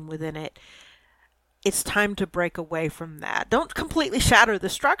something within it, it's time to break away from that. Don't completely shatter the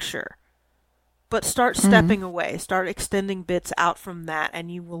structure, but start stepping away, start extending bits out from that, and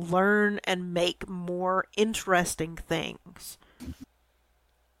you will learn and make more interesting things.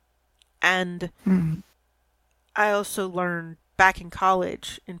 And I also learned back in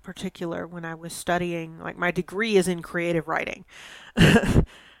college, in particular, when I was studying, like my degree is in creative writing.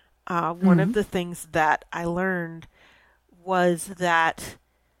 One of the things that I learned was that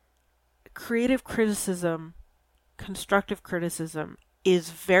creative criticism, constructive criticism,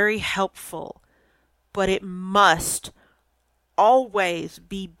 is very helpful, but it must always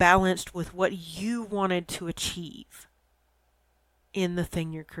be balanced with what you wanted to achieve in the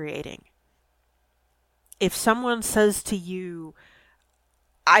thing you're creating. If someone says to you,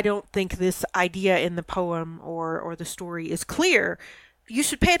 I don't think this idea in the poem or the story is clear, you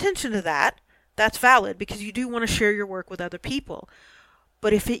should pay attention to that. That's valid because you do want to share your work with other people.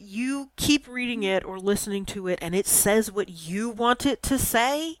 But if you keep reading it or listening to it and it says what you want it to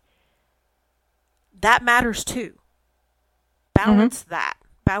say, that matters too. Balance that.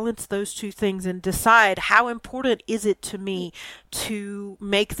 Balance those two things and decide how important is it to me to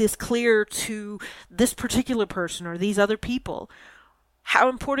make this clear to this particular person or these other people. How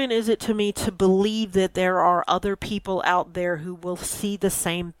important is it to me to believe that there are other people out there who will see the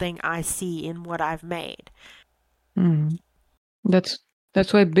same thing I see in what I've made?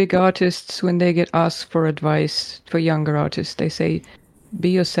 That's why big artists, when they get asked for advice for younger artists, they say, be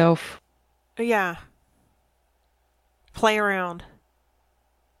yourself, Yeah, play around.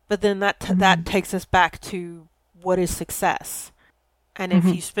 But then that Mhm. takes us back to what is success. And if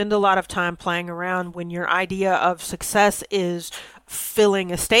you Mhm. spend a lot of time playing around when your idea of success is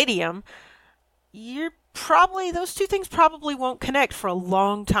filling a stadium, you're probably those two things probably won't connect for a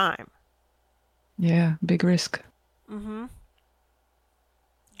long time. Yeah, big risk. Hmm.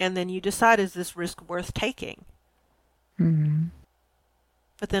 And then you decide, is this risk worth taking? Mhm.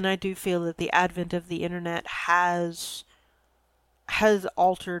 But then I do feel that the advent of the internet has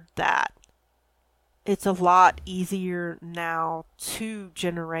altered that. It's a lot easier now to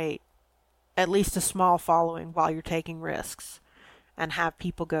generate at least a small following while you're taking risks and have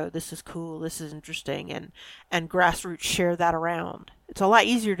people go, this is cool, this is interesting, and grassroots share that around. It's a lot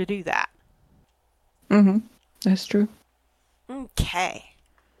easier to do that. Mhm. That's true. Okay.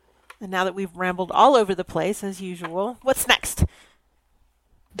 And now that we've rambled all over the place as usual, what's next?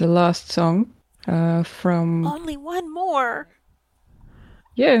 The last song from, Only one more.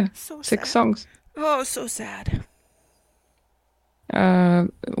 yeah, So 6 sad. songs. Oh, so sad. Uh,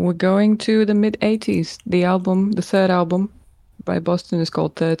 we're going to the mid-80s. The album, the third album by Boston is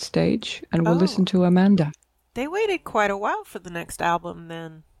called Third Stage, and we'll listen Oh, to Amanda. they waited quite a while for the next album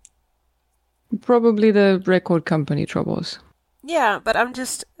then. Probably the record company troubles. Yeah, but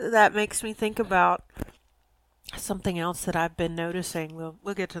that makes me think about something else that I've been noticing.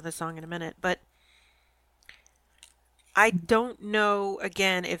 We'll get to the song in a minute, but I don't know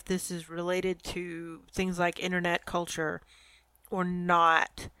again if this is related to things like internet culture or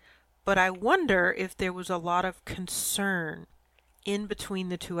not, but I wonder if there was a lot of concern in between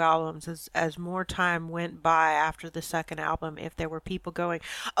the two albums as more time went by after the second album, if there were people going,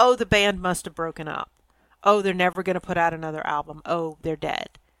 "Oh, the band must have broken up. Oh, they're never going to put out another album. Oh, they're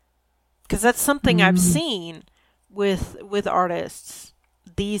dead." Because that's something I've Mm, seen with artists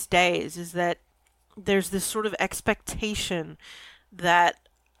these days, is that there's this sort of expectation that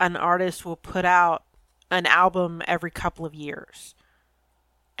an artist will put out an album every couple of years.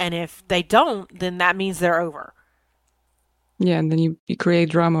 And if they don't, then that means they're over. yeah, and then you create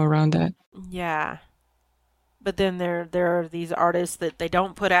drama around that. Yeah. But then there are these artists that they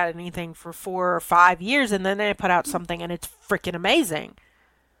don't put out anything for 4 or 5 years, and then they put out something and it's freaking amazing.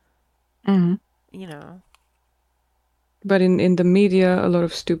 Mhm. You know. But in the media, a lot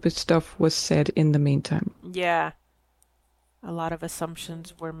of stupid stuff was said in the meantime. Yeah. A lot of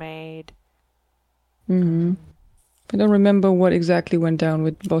assumptions were made. Hmm. Um, I don't remember what exactly went down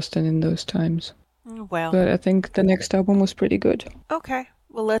with Boston in those times, well, but I think the next album was pretty good. okay.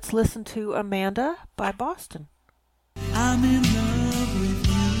 Well, let's listen to Amanda by Boston. I'm in love with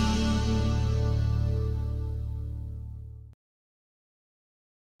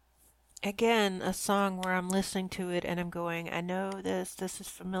Again, a song where I'm listening to it and I'm going, I know this is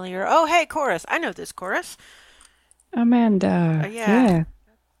familiar. Oh, hey, chorus. I know this chorus. Amanda, Yeah. yeah.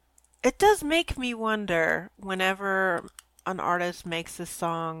 It does make me wonder whenever an artist makes a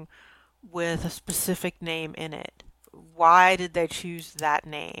song with a specific name in it. Why did they choose that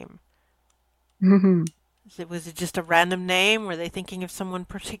name? Was it just a random name? Were they thinking of someone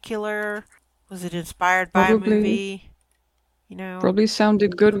particular? Was it inspired by a Probably, movie? You know, probably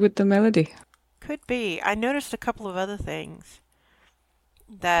sounded good with the melody. could be. I noticed a couple of other things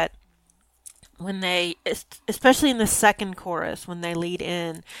that when they, especially in the second chorus, when they lead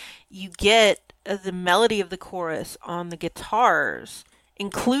in, you get the melody of the chorus on the guitars,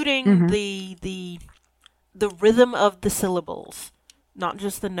 including Hmm. the rhythm of the syllables, not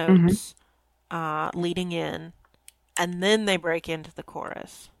just the Hmm. notes, leading in, and then they break into the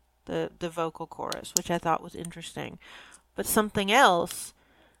chorus, the vocal chorus, which I thought was interesting. But something else,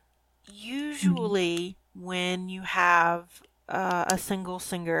 Hmm. usually when you have a single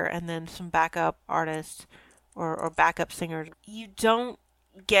singer and then some backup artists or backup singers, you don't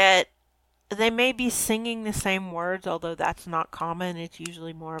get. They may be singing the same words, although that's not common. It's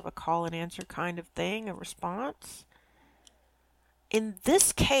usually more of a call and answer kind of thing, a response. In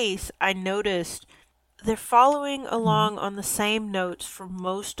this case, I noticed they're following along on the same notes for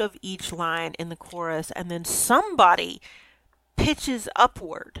most of each line in the chorus, and then somebody pitches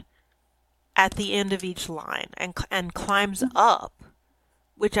upward at the end of each line and climbs up,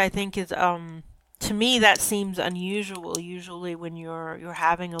 which I think is to me that seems unusual. Usually when you're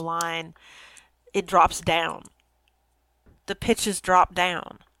having a line, it drops down. The pitches drop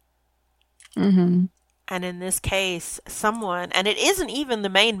down. Hmm. And in this case, someone, and it isn't even the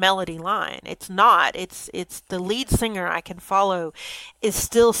main melody line. It's not. It's the lead singer I can follow is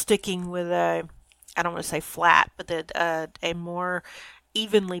still sticking with a, I don't want to say flat, but a more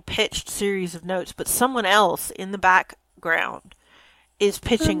evenly pitched series of notes. But someone else in the background is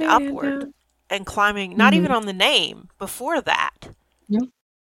pitching Amanda. upward. and climbing, not even on the name, before that. Yeah.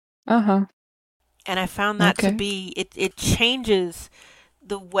 Uh-huh. And I found that to Okay. be, it changes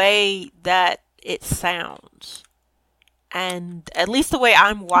the way that it sounds. And at least the way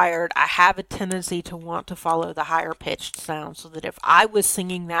I'm wired, I have a tendency to want to follow the higher pitched sound, so that if I was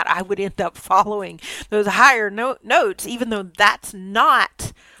singing that, I would end up following those higher notes, even though that's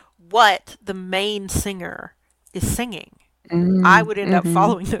not what the main singer is singing. I would end up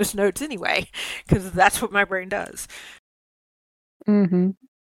following those notes anyway, because that's what my brain does. Mm-hmm.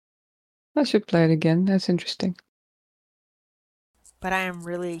 I should play it again. That's interesting. But I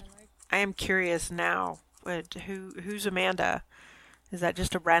am curious now. Who's Amanda? Is that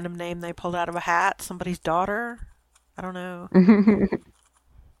just a random name they pulled out of a hat? Somebody's daughter? I don't know.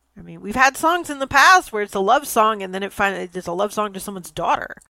 I mean, we've had songs in the past where it's a love song, and then it's a love song to someone's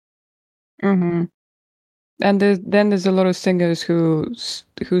daughter. Mm-hmm. And then there's a lot of singers who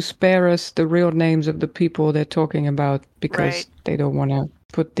spare us the real names of the people they're talking about because they don't want to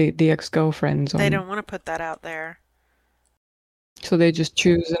put the ex-girlfriends on. They don't want to put that out there. So they just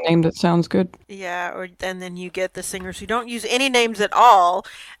choose a name that sounds good. Yeah, and then you get the singers who don't use any names at all,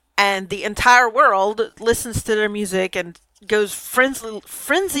 and the entire world listens to their music and goes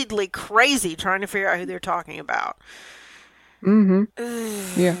frenziedly crazy trying to figure out who they're talking about.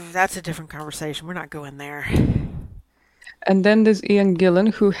 Mm-hmm. Yeah. That's a different conversation. We're not going there. And then there's Ian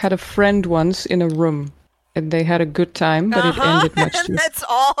Gillan, who had a friend once in a room. And they had a good time, but it ended much too. That's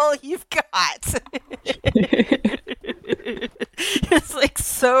all you've got. It's like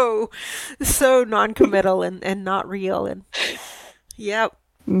so non-committal and not real. And yep.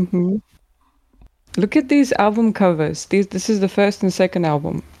 Mm-hmm. Look at these album covers. This is the first and second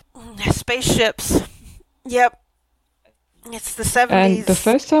album. Spaceships. Yep. It's the 70s. And the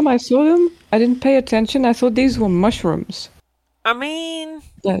first time I saw them, I didn't pay attention. I thought these were mushrooms. I mean,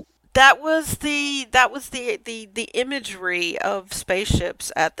 that was the imagery of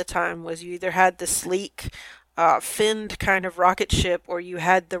spaceships at the time. Was you either had the sleek, finned kind of rocket ship, or you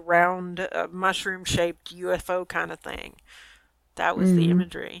had the round, mushroom-shaped UFO kind of thing. That was the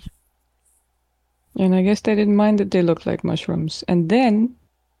imagery. And I guess they didn't mind that they looked like mushrooms. And then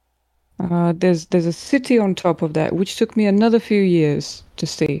there's a city on top of that, which took me another few years to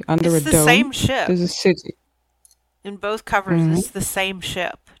see. Under a dome. It's the same ship. There's a city. In both covers, it's the same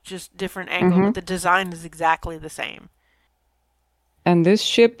ship, just different angle, but the design is exactly the same. And this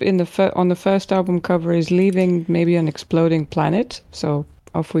ship on the first album cover is leaving maybe an exploding planet. So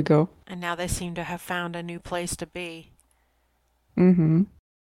off we go. And now they seem to have found a new place to be. Mm-hmm.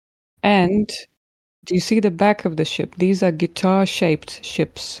 And do you see the back of the ship? These are guitar-shaped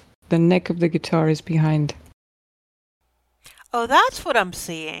ships. The neck of the guitar is behind. Oh, that's what I'm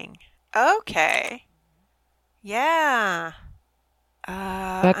seeing. Okay. Yeah.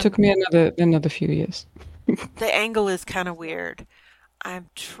 That took me another few years. The angle is kind of weird. I'm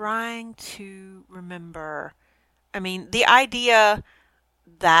trying to remember. I mean, the idea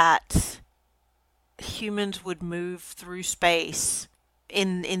that humans would move through space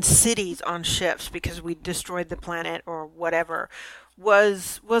in cities on ships because we destroyed the planet or whatever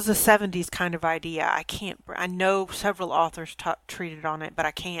was a 70s kind of idea. I know several authors treated on it, but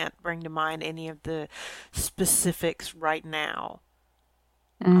I can't bring to mind any of the specifics right now.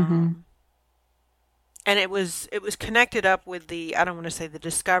 And it was connected up with the, I don't want to say the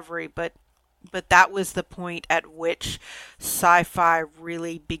discovery, but that was the point at which sci-fi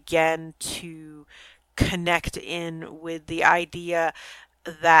really began to connect in with the idea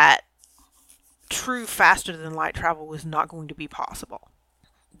that true faster than light travel was not going to be possible.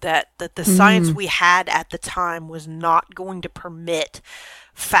 That the science we had at the time was not going to permit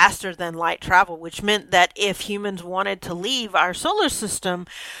faster than light travel, which meant that if humans wanted to leave our solar system,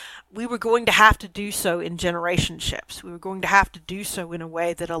 we were going to have to do so in generation ships. We were going to have to do so in a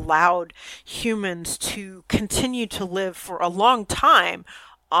way that allowed humans to continue to live for a long time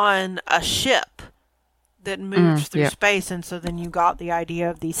on a ship that moves through space. And so then you got the idea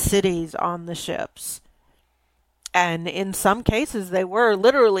of these cities on the ships. And in some cases, they were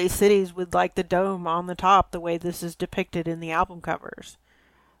literally cities with like the dome on the top, the way this is depicted in the album covers.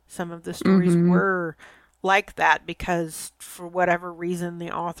 Some of the stories were like that because for whatever reason, the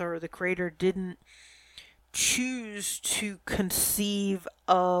author or the creator didn't choose to conceive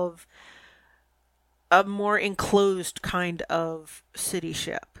of a more enclosed kind of city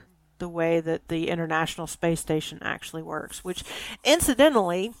ship, the way that the International Space Station actually works, which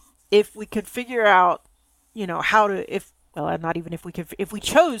incidentally, if we could figure out, how to, if we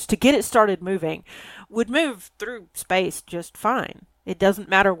chose to get it started moving, would move through space just fine. It doesn't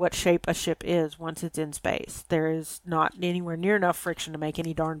matter what shape a ship is once it's in space. There is not anywhere near enough friction to make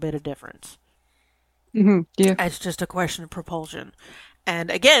any darn bit of difference. Yeah. It's just a question of propulsion.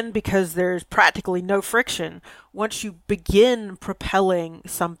 And again, because there's practically no friction, once you begin propelling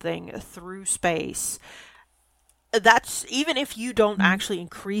something through space, that's even if you don't actually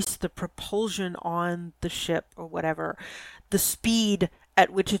increase the propulsion on the ship or whatever, the speed at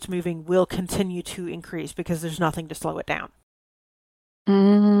which it's moving will continue to increase because there's nothing to slow it down.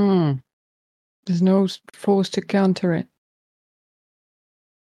 There's no force to counter it.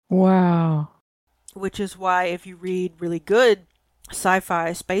 Wow. Which is why if you read really good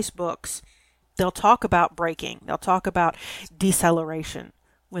sci-fi space books, they'll talk about braking, they'll talk about deceleration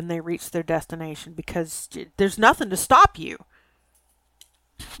when they reach their destination because there's nothing to stop you.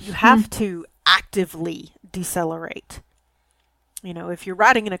 You have to actively decelerate. You know, if you're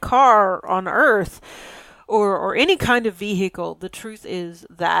riding in a car on Earth or any kind of vehicle, the truth is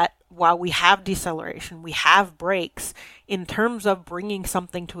that while we have deceleration, we have brakes, in terms of bringing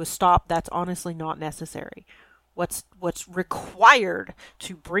something to a stop, that's honestly not necessary. What's required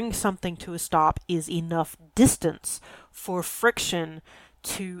to bring something to a stop is enough distance for friction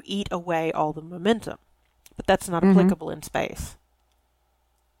to eat away all the momentum. But that's not applicable in space.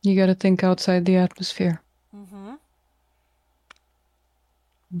 You got to think outside the atmosphere.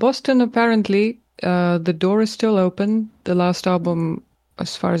 Boston, apparently, the door is still open. The last album,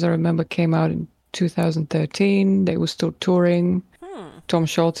 as far as I remember, came out in 2013. They were still touring. Tom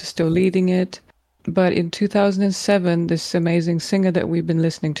Scholz is still leading it. But in 2007, this amazing singer that we've been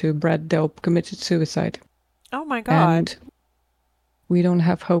listening to, Brad Delp, committed suicide. Oh my God. And we don't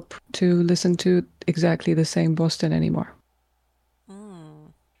have hope to listen to exactly the same Boston anymore.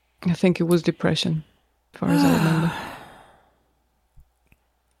 I think it was depression, as far as I remember.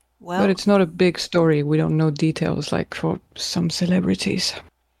 Well, but it's not a big story. We don't know details like for some celebrities.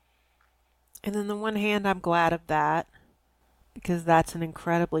 And on the one hand, I'm glad of that because that's an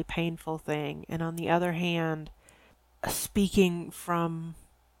incredibly painful thing. And on the other hand, speaking from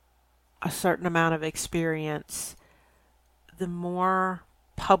a certain amount of experience, the more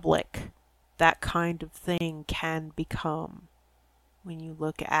public that kind of thing can become when you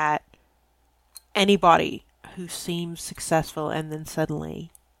look at anybody who seems successful and then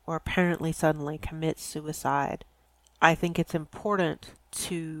suddenly, or apparently suddenly, commits suicide. I think it's important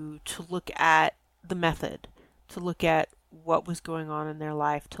to look at the method, to look at what was going on in their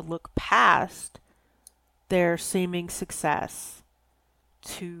life, to look past their seeming success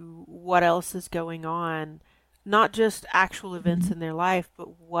to what else is going on, not just actual events in their life,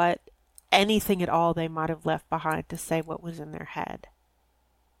 but what anything at all they might have left behind to say what was in their head.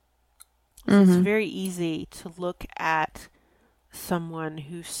 So it's very easy to look at someone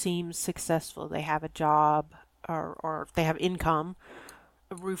who seems successful. They have a job or they have income,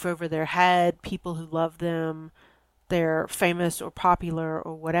 a roof over their head, people who love them, they're famous or popular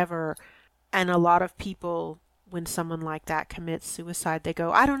or whatever. And a lot of people, when someone like that commits suicide, they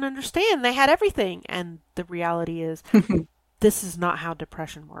go, I don't understand. They had everything. And the reality is, this is not how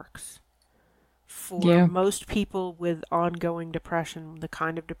depression works. For most people with ongoing depression, the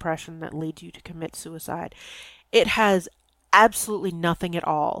kind of depression that leads you to commit suicide, it has absolutely nothing at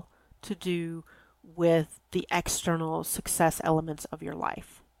all to do with the external success elements of your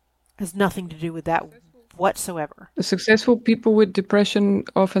life. It has nothing to do with that whatsoever. The successful people with depression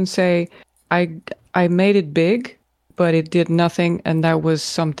often say, I made it big, but it did nothing, and that was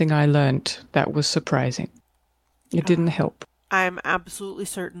something I learned that was surprising. It didn't help. I'm absolutely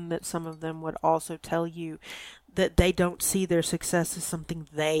certain that some of them would also tell you that they don't see their success as something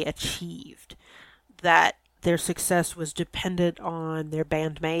they achieved, that their success was dependent on their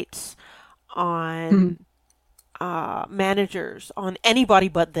bandmates, on managers, on anybody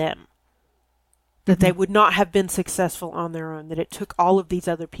but them. That they would not have been successful on their own, that it took all of these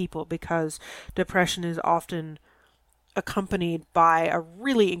other people, because depression is often accompanied by a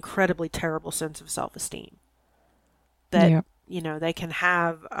really incredibly terrible sense of self-esteem. That, you know, they can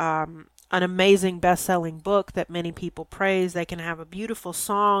have an amazing best-selling book that many people praise, they can have a beautiful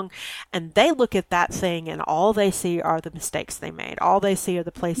song, and they look at that thing and all they see are the mistakes they made. All they see are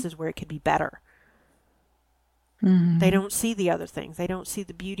the places where it could be better. They don't see the other things. They don't see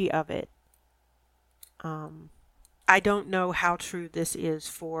the beauty of it. I don't know how true this is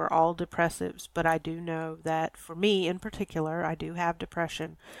for all depressives, but I do know that for me in particular, I do have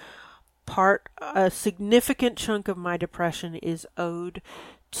depression. A significant chunk of my depression is owed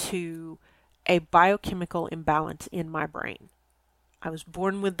to a biochemical imbalance in my brain. I was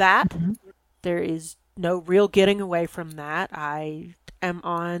born with that. There is no real getting away from that. I am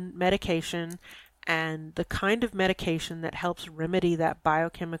on medication, and the kind of medication that helps remedy that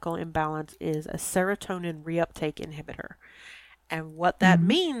biochemical imbalance is a serotonin reuptake inhibitor. And what that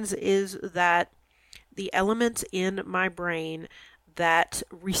means is that the elements in my brain that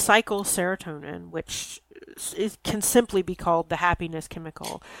recycle serotonin, which can simply be called the happiness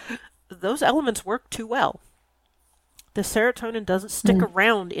chemical, those elements work too well. The serotonin doesn't stick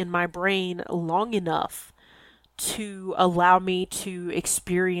around in my brain long enough to allow me to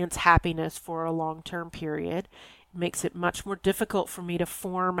experience happiness for a long-term period. It makes it much more difficult for me to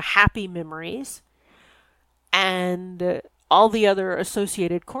form happy memories and all the other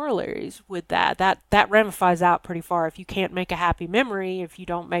associated corollaries with that. That ramifies out pretty far. If you can't make a happy memory, if you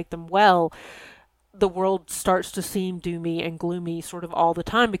don't make them well, the world starts to seem doomy and gloomy sort of all the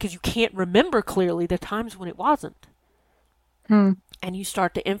time because you can't remember clearly the times when it wasn't. And you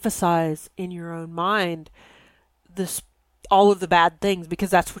start to emphasize in your own mind all of the bad things because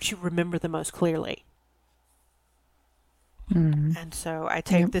that's what you remember the most clearly. And so I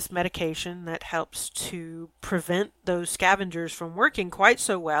take this medication that helps to prevent those scavengers from working quite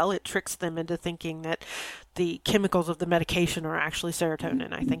so well. It tricks them into thinking that the chemicals of the medication are actually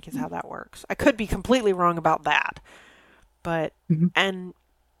serotonin, I think is how that works. I could be completely wrong about that. But, and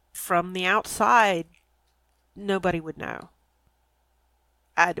from the outside, nobody would know.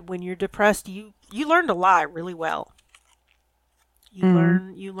 When you're depressed, you learn to lie really well. You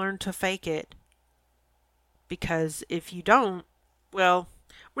learn to fake it. Because if you don't, well,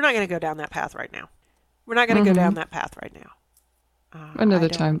 we're not going to go down that path right now. We're not going to go down that path right now. Another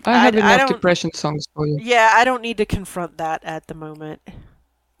time. I have enough depression songs for you. Yeah, I don't need to confront that at the moment.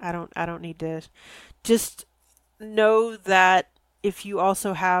 I don't need to. Just know that if you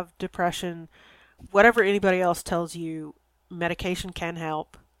also have depression, whatever anybody else tells you, medication can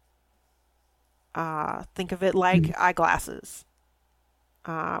help. Think of it like eyeglasses.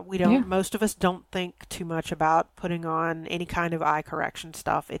 Most of us don't think too much about putting on any kind of eye correction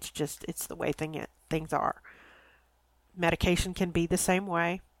stuff. It's the way things are. Medication can be the same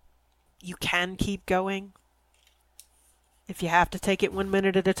way. You can keep going. If you have to take it 1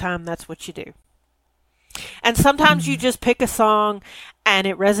 minute at a time, that's what you do. And sometimes you just pick a song and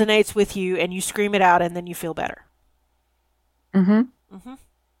it resonates with you and you scream it out and then you feel better.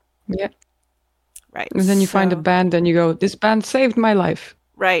 Yeah. Right. And then you find a band and you go, this band saved my life.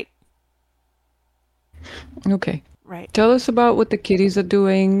 Right. Okay. Right. Tell us about what the kiddies are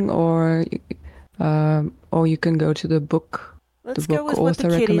doing, or you can go to the book. Let's the go book with what the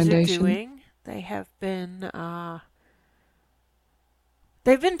author kiddies are recommendation. doing. They have been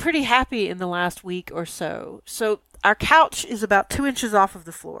they've been pretty happy in the last week or so. So our couch is about 2 inches off of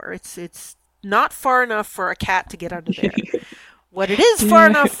the floor. It's not far enough for a cat to get under there. What it is far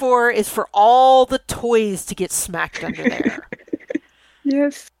enough for is for all the toys to get smacked under there.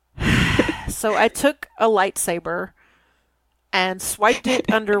 Yes. So I took a lightsaber and swiped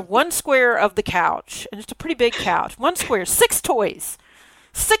it under one square of the couch. And it's a pretty big couch. One square, 6 toys.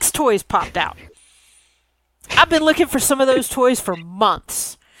 6 toys popped out. I've been looking for some of those toys for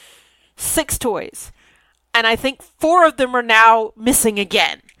months. 6 toys. And I think 4 of them are now missing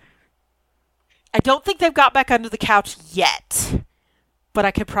again. I don't think they've got back under the couch yet, but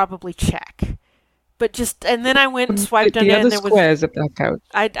I could probably check. And then I went and swiped under, and there was squares of that couch.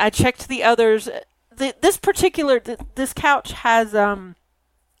 I checked the others. This couch has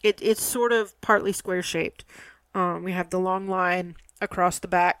it's sort of partly square shaped. We have the long line across the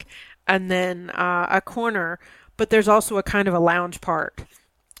back, and then a corner, but there's also a kind of a lounge part.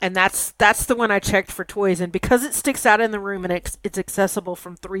 And that's the one I checked for toys, and because it sticks out in the room and it's accessible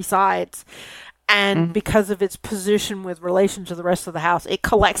from 3 sides. And because of its position with relation to the rest of the house, it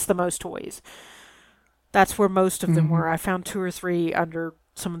collects the most toys. That's where most of them were. I found 2 or 3 under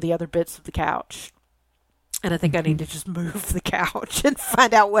some of the other bits of the couch. And I think I need to just move the couch and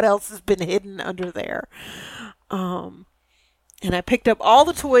find out what else has been hidden under there. And I picked up all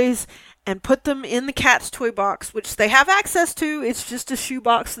the toys and put them in the cat's toy box, which they have access to. It's just a shoe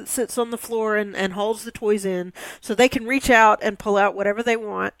box that sits on the floor and holds the toys in. So they can reach out and pull out whatever they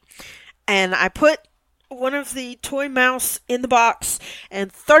want. And I put one of the toy mouse in the box,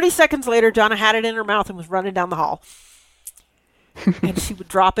 and 30 seconds later, Jana had it in her mouth and was running down the hall. And she would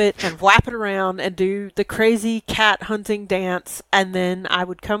drop it and whap it around and do the crazy cat hunting dance, and then I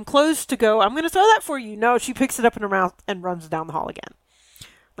would come close to go, I'm going to throw that for you. No, she picks it up in her mouth and runs down the hall again.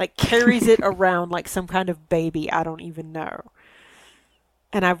 Like, carries it around like some kind of baby, I don't even know.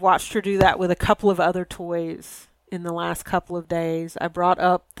 And I've watched her do that with a couple of other toys in the last couple of days. I brought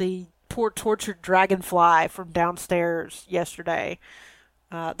up the poor tortured dragonfly from downstairs yesterday.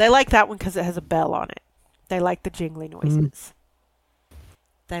 They like that one because it has a bell on it. They like the jingly noises.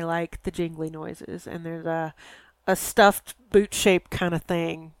 They like the jingly noises. And there's a stuffed boot-shaped kind of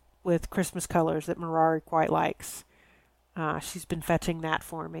thing with Christmas colors that Mirari quite likes. She's been fetching that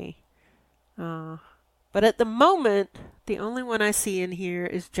for me. But at the moment, the only one I see in here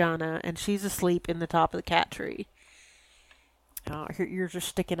is Jana, and she's asleep in the top of the cat tree. Her ears are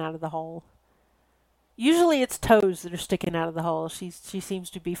sticking out of the hole. Usually it's toes that are sticking out of the hole. She seems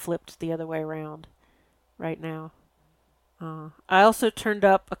to be flipped the other way around right now. I also turned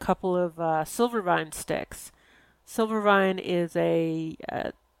up a couple of silvervine sticks. Silvervine is I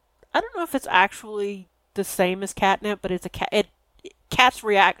don't know if it's actually the same as catnip, but it's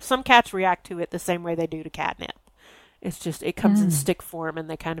some cats react to it the same way they do to catnip. It's just, it comes in stick form and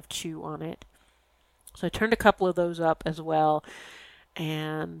they kind of chew on it. So I turned a couple of those up as well,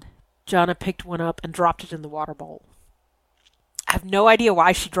 and Jana picked one up and dropped it in the water bowl. I have no idea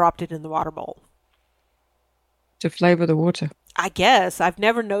why she dropped it in the water bowl. To flavor the water. I guess. I've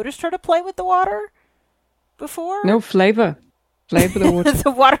never noticed her to play with the water before. No, flavor. Flavor the water.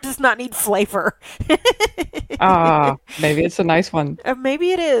 The water does not need flavor. Maybe it's a nice one.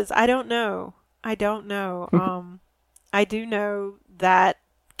 Maybe it is. I don't know. I do know that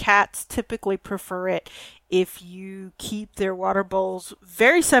cats typically prefer it if you keep their water bowls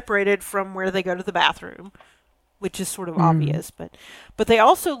very separated from where they go to the bathroom, which is sort of obvious. But they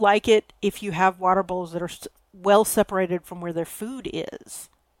also like it if you have water bowls that are well separated from where their food is.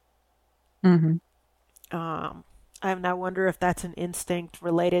 Mm-hmm. I wonder if that's an instinct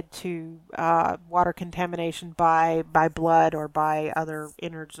related to water contamination by blood or by other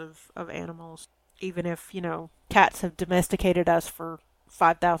innards of animals. Even if, cats have domesticated us for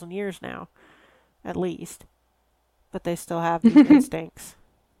 5,000 years now, at least. But they still have these instincts.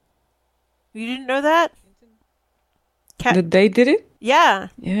 You didn't know that? That they did it? Yeah.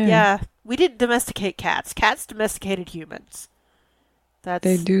 We didn't domesticate cats. Cats domesticated humans.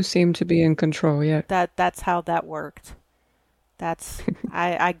 They do seem to be in control, yeah. That's how that worked.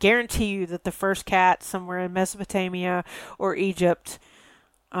 I guarantee you that the first cat somewhere in Mesopotamia or Egypt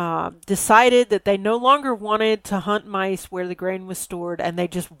decided that they no longer wanted to hunt mice where the grain was stored, and they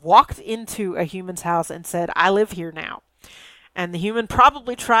just walked into a human's house and said, "I live here now." And the human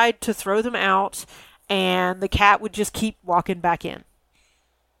probably tried to throw them out, and the cat would just keep walking back in.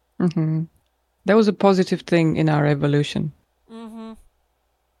 Mm-hmm. That was a positive thing in our evolution. Mm-hmm.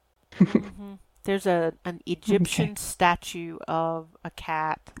 Mm-hmm. There's an Egyptian statue of a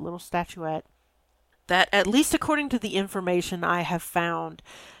cat, little statuette, that, at least according to the information I have found,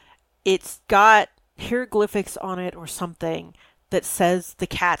 it's got hieroglyphics on it or something that says the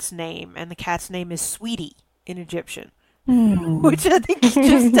cat's name, and the cat's name is Sweetie in Egyptian. Which I think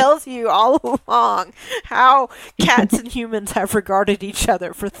just tells you all along how cats and humans have regarded each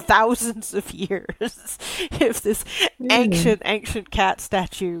other for thousands of years. If this ancient cat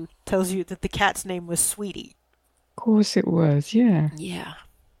statue tells you that the cat's name was Sweetie. Of course it was, yeah. Yeah.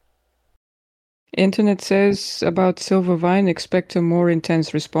 Internet says about Silvervine, expect a more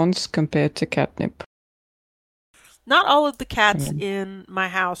intense response compared to catnip. Not all of the cats in my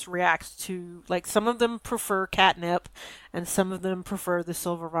house react to, some of them prefer catnip, and some of them prefer the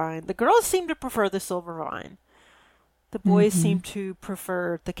silvervine. The girls seem to prefer the silvervine. The boys seem to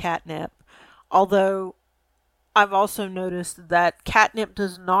prefer the catnip. Although, I've also noticed that catnip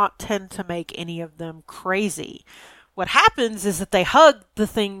does not tend to make any of them crazy. What happens is that they hug the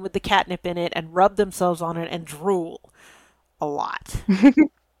thing with the catnip in it and rub themselves on it and drool a lot.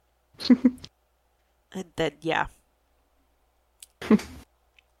 Yeah.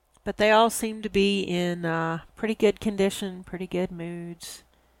 But they all seem to be in pretty good condition, pretty good moods.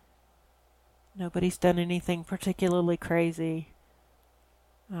 Nobody's done anything particularly crazy.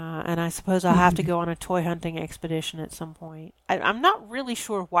 And I suppose I'll have to go on a toy hunting expedition at some point. I'm not really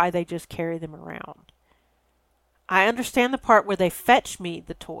sure why they just carry them around. I understand the part where they fetch me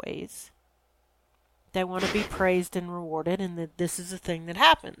the toys. They want to be praised and rewarded, and that this is a thing that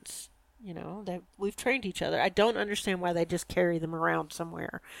happens. That we've trained each other. I don't understand why they just carry them around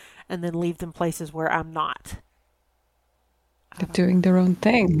somewhere and then leave them places where I'm not. They're doing their own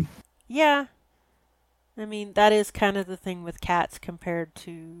thing. Yeah. I mean, that is kind of the thing with cats compared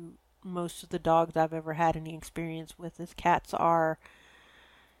to most of the dogs I've ever had any experience with, is cats are...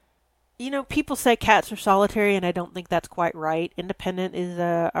 people say cats are solitary, and I don't think that's quite right. Independent is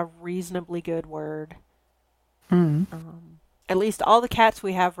a reasonably good word. At least all the cats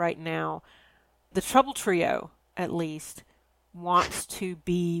we have right now, the Trouble Trio, at least, wants to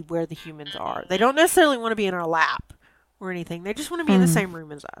be where the humans are. They don't necessarily want to be in our lap or anything. They just want to be in the same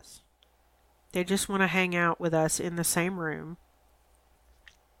room as us. They just want to hang out with us in the same room.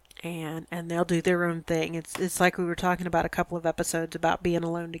 And they'll do their own thing. It's like we were talking about a couple of episodes about being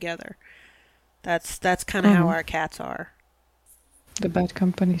alone together. That's kind of how our cats are. The bad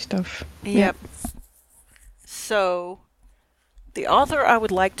company stuff. Yep. So... The author I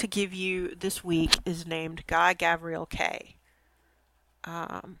would like to give you this week is named Guy Gavriel Kay.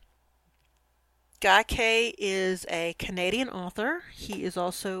 Guy Kay is a Canadian author. He is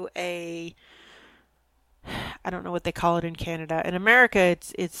also I don't know what they call it in Canada. In America,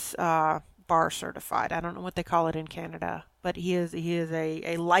 it's bar certified. I don't know what they call it in Canada, but he is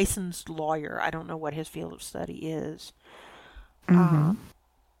a licensed lawyer. I don't know what his field of study is.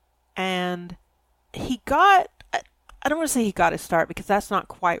 And he got, I don't want to say he got his start because that's not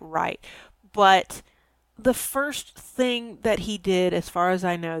quite right, but the first thing that he did, as far as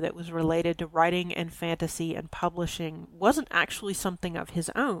I know, that was related to writing and fantasy and publishing wasn't actually something of his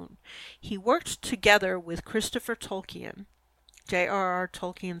own. He worked together with Christopher Tolkien, J.R.R.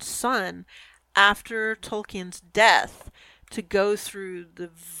 Tolkien's son, after Tolkien's death to go through the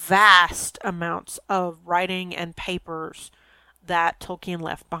vast amounts of writing and papers that Tolkien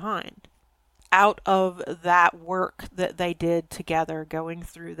left behind. Out of that work that they did together, going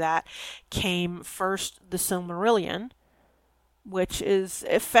through that, came first the Silmarillion, which is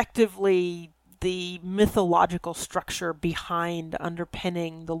effectively the mythological structure behind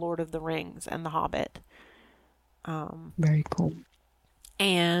underpinning The Lord of the Rings and The Hobbit. Very cool.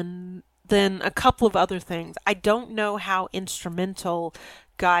 And then a couple of other things. I don't know how instrumental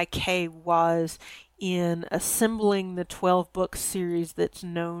Guy Kay was in assembling the 12-book series that's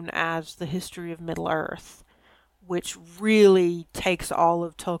known as The History of Middle-earth, which really takes all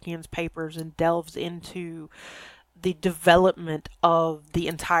of Tolkien's papers and delves into the development of the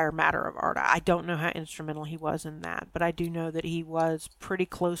entire matter of Arda. I don't know how instrumental he was in that, but I do know that he was pretty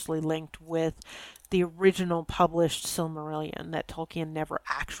closely linked with the original published Silmarillion that Tolkien never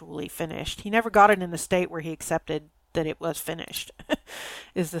actually finished. He never got it in a state where he accepted that it was finished,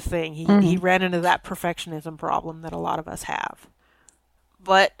 is the thing. He ran into that perfectionism problem that a lot of us have.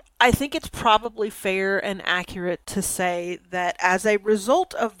 But I think it's probably fair and accurate to say that as a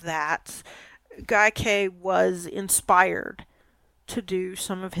result of that, Guy Kay was inspired to do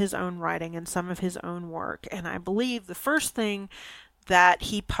some of his own writing and some of his own work. And I believe the first thing that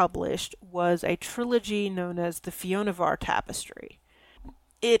he published was a trilogy known as the Fionavar Tapestry.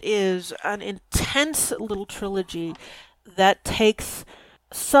 It is an intense little trilogy that takes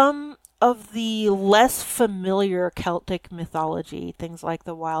some of the less familiar Celtic mythology, things like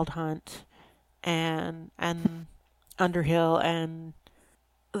the Wild Hunt and Underhill and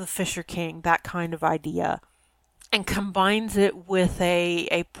the Fisher King, that kind of idea, and combines it with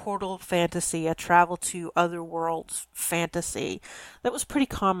a portal fantasy, a travel to other worlds fantasy that was pretty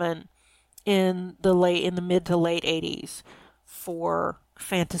common in the mid to late 80s for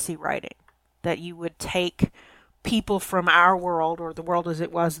fantasy writing, that you would take people from our world, or the world as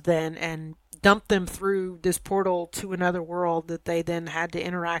it was then, and dump them through this portal to another world that they then had to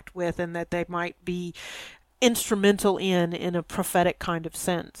interact with and that they might be instrumental in a prophetic kind of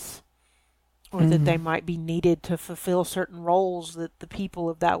sense, or that they might be needed to fulfill certain roles that the people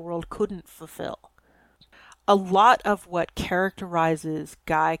of that world couldn't fulfill. A lot of what characterizes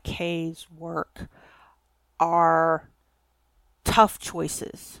Guy Kay's work are tough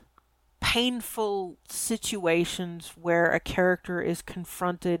choices, painful situations where a character is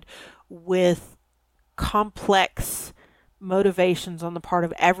confronted with complex motivations on the part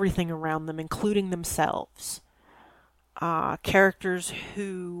of everything around them, including themselves. Characters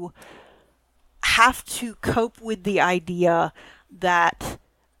who have to cope with the idea that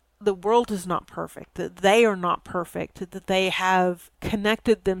the world is not perfect, that they are not perfect, that they have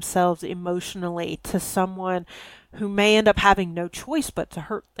connected themselves emotionally to someone who may end up having no choice but to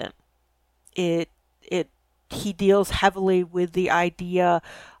hurt them. He deals heavily with the idea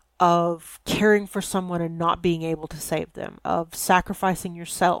of caring for someone and not being able to save them, of sacrificing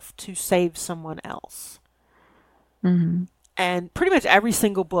yourself to save someone else. And pretty much every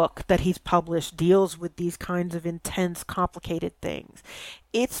single book that he's published deals with these kinds of intense, complicated things.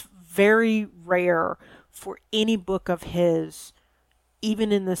 It's very rare for any book of his,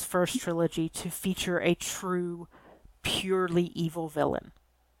 even in this first trilogy, to feature a true, purely evil villain.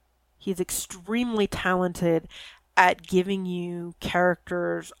 He's extremely talented at giving you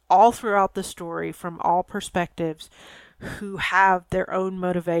characters all throughout the story from all perspectives who have their own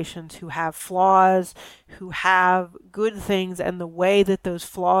motivations, who have flaws, who have good things, and the way that those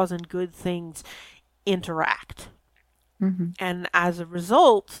flaws and good things interact. And as a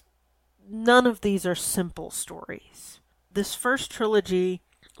result, none of these are simple stories. This first trilogy,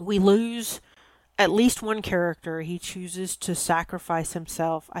 we lose at least one character. He chooses to sacrifice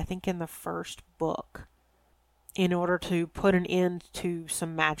himself, I think in the first book, in order to put an end to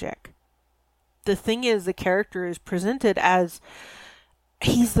some magic. The thing is, the character is presented as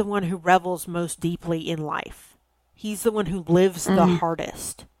he's the one who revels most deeply in life. He's the one who lives the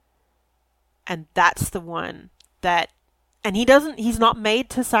hardest. And that's the one that, and he's not made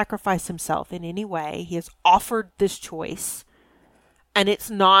to sacrifice himself in any way. He is offered this choice. And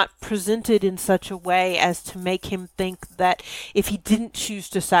it's not presented in such a way as to make him think that if he didn't choose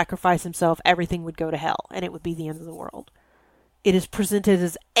to sacrifice himself, everything would go to hell and it would be the end of the world. It is presented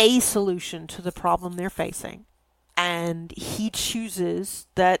as a solution to the problem they're facing. And he chooses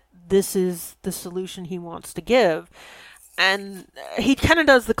that this is the solution he wants to give. And he kind of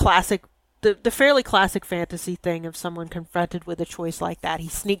does the classic, the fairly classic fantasy thing of someone confronted with a choice like that. He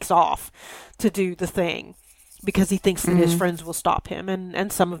sneaks off to do the thing because he thinks that his friends will stop him.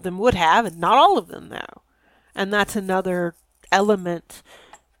 And some of them would have, and not all of them, though. And that's another element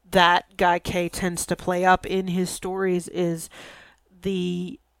that Guy Kay tends to play up in his stories, is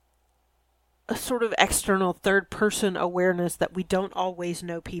the sort of external third-person awareness that we don't always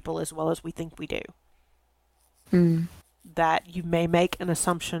know people as well as we think we do. That you may make an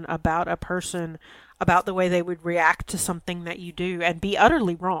assumption about a person, about the way they would react to something that you do, and be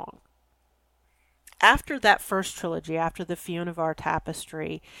utterly wrong. After that first trilogy, after the Fionavar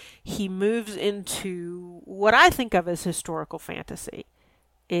Tapestry, he moves into what I think of as historical fantasy.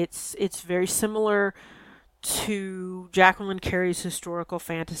 It's very similar to Jacqueline Carey's historical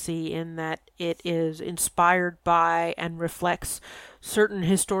fantasy in that it is inspired by and reflects certain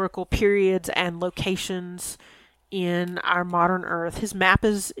historical periods and locations in our modern Earth. His map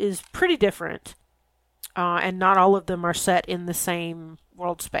is pretty different, and not all of them are set in the same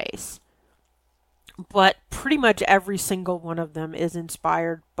world space. But pretty much every single one of them is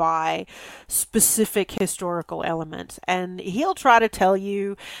inspired by specific historical elements. And he'll try to tell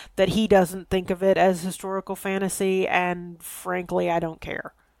you that he doesn't think of it as historical fantasy, and frankly, I don't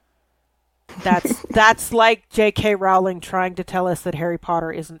care. That's like J.K. Rowling trying to tell us that Harry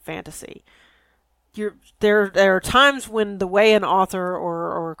Potter isn't fantasy. There are times when the way an author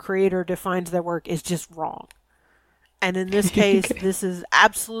or creator defines their work is just wrong. And in this case, this is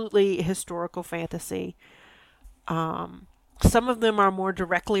absolutely historical fantasy. Some of them are more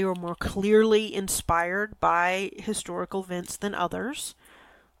directly or more clearly inspired by historical events than others.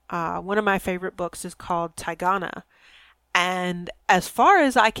 One of my favorite books is called Tigana. And as far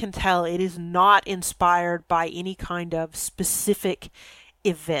as I can tell, it is not inspired by any kind of specific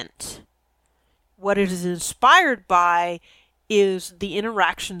event. What it is inspired by is the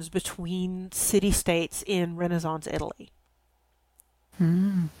interactions between city-states in Renaissance Italy.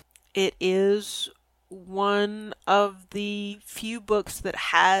 It is one of the few books that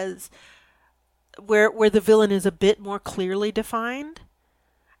has where the villain is a bit more clearly defined,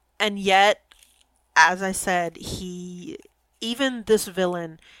 and yet, as I said, even this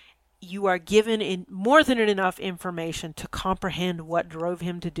villain, you are given in more than enough information to comprehend what drove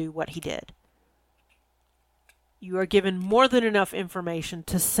him to do what he did. You are given more than enough information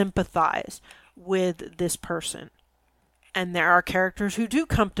to sympathize with this person. And there are characters who do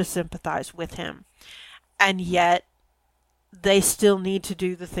come to sympathize with him. And yet, they still need to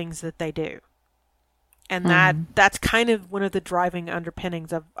do the things that they do. And that's kind of one of the driving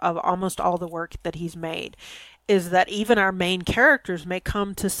underpinnings of almost all the work that he's made, is that even our main characters may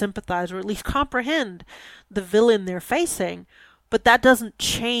come to sympathize or at least comprehend the villain they're facing, but that doesn't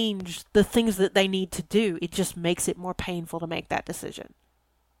change the things that they need to do. It just makes it more painful to make that decision.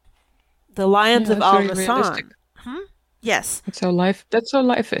 The Lions of Al-Rassan. Yes. That's how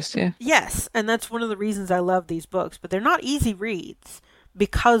life is, yeah. Yes, and that's one of the reasons I love these books. But they're not easy reads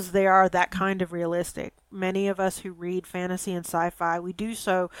because they are that kind of realistic. Many of us who read fantasy and sci-fi, we do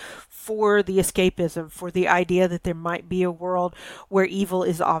so for the escapism, for the idea that there might be a world where evil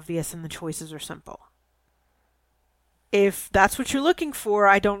is obvious and the choices are simple. If that's what you're looking for,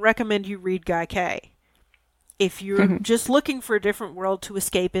 I don't recommend you read Guy Kay. If you're just looking for a different world to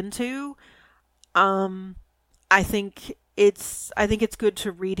escape into, I think it's good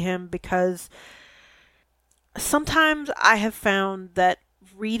to read him, because sometimes I have found that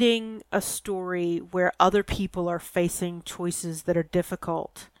reading a story where other people are facing choices that are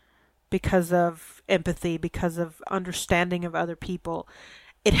difficult because of empathy, because of understanding of other people,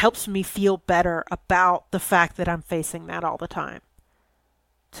 it helps me feel better about the fact that I'm facing that all the time.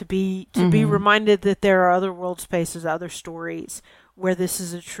 To be reminded that there are other world spaces, other stories where this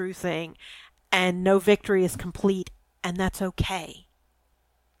is a true thing, and no victory is complete, and that's okay.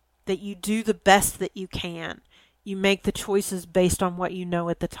 That you do the best that you can. You make the choices based on what you know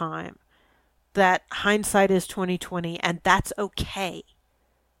at the time. That hindsight is 20/20, and that's okay.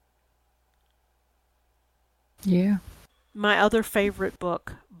 Yeah. My other favorite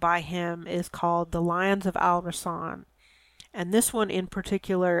book by him is called The Lions of Al-Rassan. And this one in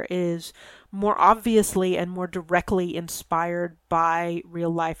particular is more obviously and more directly inspired by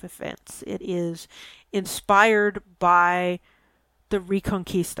real life events. It is inspired by the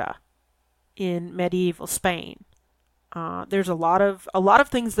Reconquista in medieval Spain. There's a lot of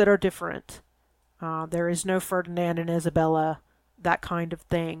things that are different. There is no Ferdinand and Isabella, that kind of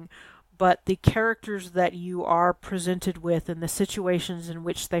thing. But the characters that you are presented with and the situations in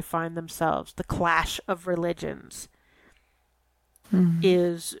which they find themselves, the clash of religions,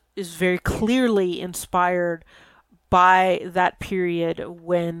 is very clearly inspired by that period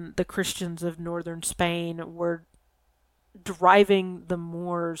when the Christians of northern Spain were driving the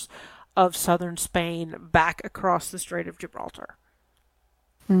Moors of southern Spain back across the Strait of Gibraltar.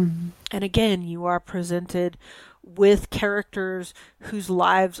 And again, you are presented with characters whose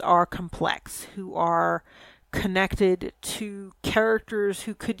lives are complex, who are connected to characters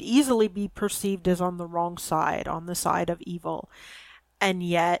who could easily be perceived as on the wrong side, on the side of evil. And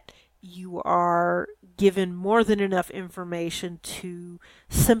yet you are given more than enough information to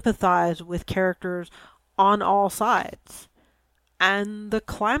sympathize with characters on all sides. And the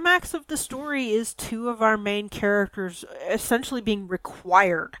climax of the story is two of our main characters essentially being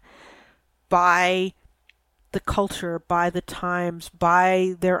required by the culture, by the times,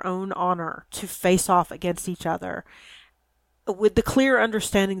 by their own honor to face off against each other with the clear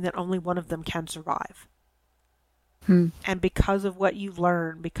understanding that only one of them can survive. And because of what you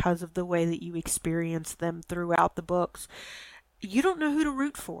learn, because of the way that you experience them throughout the books, you don't know who to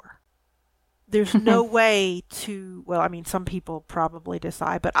root for. There's no way to, well, I mean, some people probably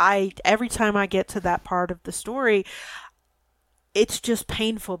decide, but every time I get to that part of the story, it's just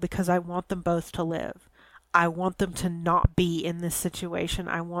painful because I want them both to live. I want them to not be in this situation.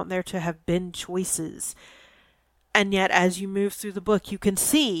 I want there to have been choices. And yet, as you move through the book, you can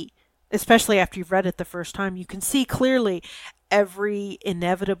see, especially after you've read it the first time, you can see clearly every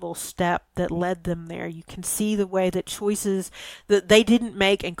inevitable step that led them there. You can see the way that choices that they didn't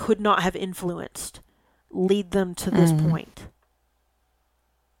make and could not have influenced lead them to this point.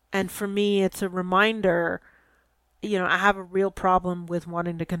 And for me, it's a reminder, I have a real problem with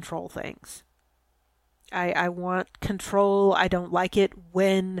wanting to control things. I want control. I don't like it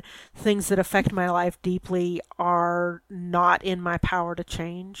when things that affect my life deeply are not in my power to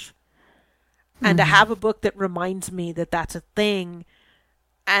change. And to have a book that reminds me that that's a thing,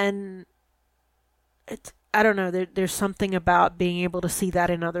 and I don't know, there's something about being able to see that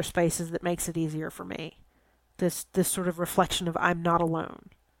in other spaces that makes it easier for me. This sort of reflection of I'm not alone,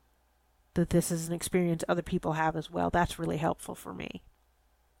 that this is an experience other people have as well. That's really helpful for me.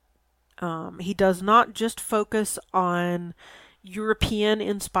 He does not just focus on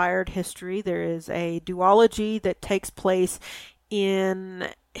European-inspired history. There is a duology that takes place in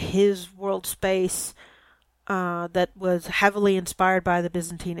his world space that was heavily inspired by the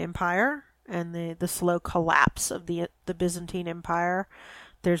Byzantine Empire and the slow collapse of the Byzantine Empire.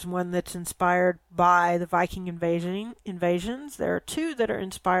 There's one that's inspired by the Viking invasions. There are two that are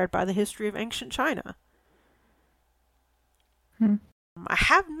inspired by the history of ancient China. I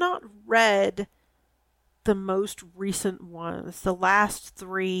have not read the most recent ones. The last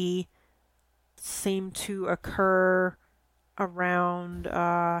three seem to occur around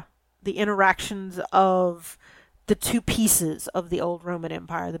the interactions of the two pieces of the old Roman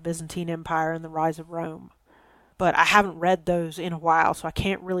Empire, the Byzantine Empire and the rise of Rome. But I haven't read those in a while, so I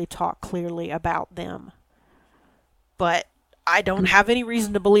can't really talk clearly about them. But I don't have any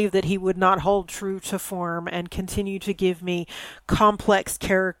reason to believe that he would not hold true to form and continue to give me complex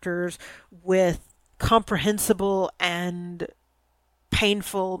characters with comprehensible and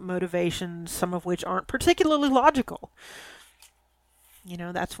painful motivations, some of which aren't particularly logical.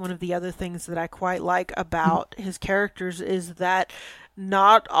 That's one of the other things that I quite like about his characters is that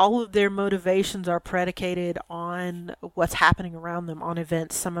not all of their motivations are predicated on what's happening around them, on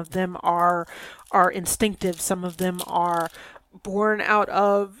events. Some of them are instinctive. Some of them are born out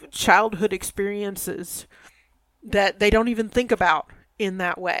of childhood experiences that they don't even think about in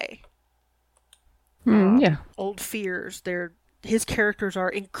that way. Old fears. His characters are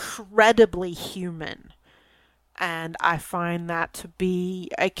incredibly human. And I find that to be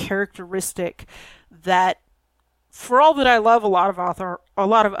a characteristic that, for all that I love a lot of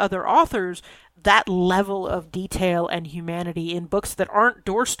other authors, that level of detail and humanity in books that aren't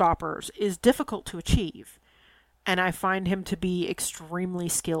doorstoppers is difficult to achieve. And I find him to be extremely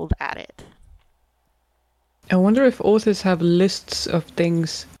skilled at it. I wonder if authors have lists of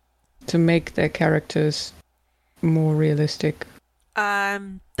things to make their characters more realistic.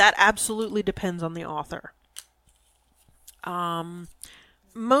 That absolutely depends on the author.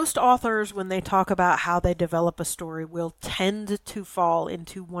 most authors, when they talk about how they develop a story, will tend to fall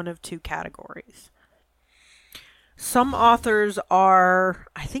into one of two categories. Some authors are,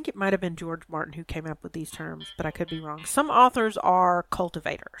 I think it might have been George Martin who came up with these terms, but I could be wrong. Some authors are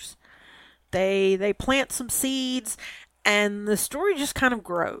cultivators. They plant some seeds and the story just kind of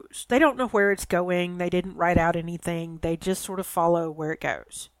grows. They don't know where it's going. They didn't write out anything. They just sort of follow where it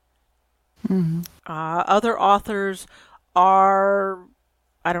goes. Mm-hmm. Other authors are,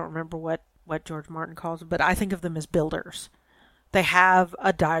 I don't remember what George Martin calls them, but I think of them as builders. They have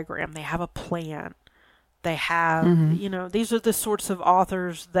a diagram. They have a plan. They have, these are the sorts of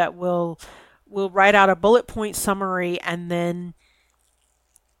authors that will write out a bullet point summary and then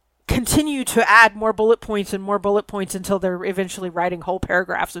continue to add more bullet points and more bullet points until they're eventually writing whole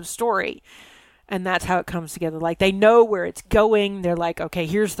paragraphs of story. And that's how it comes together. Like, they know where it's going. They're like, okay,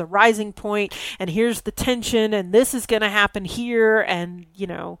 here's the rising point and here's the tension and this is going to happen here. And,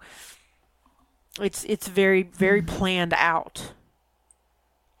 it's very, very planned out.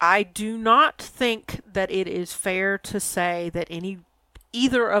 I do not think that it is fair to say that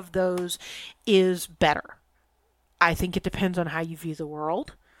either of those is better. I think it depends on how you view the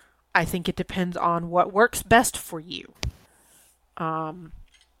world. I think it depends on what works best for you.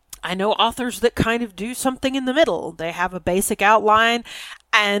 I know authors that kind of do something in the middle. They have a basic outline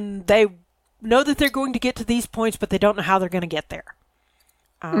and they know that they're going to get to these points, but they don't know how they're going to get there.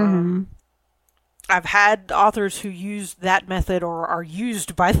 I've had authors who use that method or are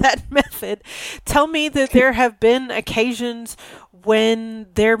used by that method tell me that there have been occasions when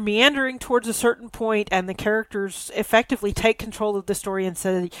they're meandering towards a certain point and the characters effectively take control of the story and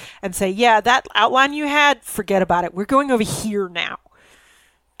say, yeah, that outline you had, forget about it. We're going over here now.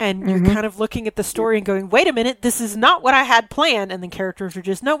 And you're kind of looking at the story and going, wait a minute, this is not what I had planned. And the characters are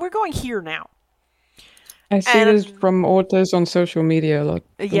just, no, we're going here now. I see this from authors on social media a lot.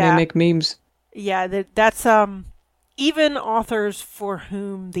 Yeah. They make memes. Yeah, that's even authors for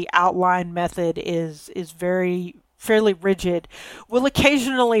whom the outline method is fairly rigid will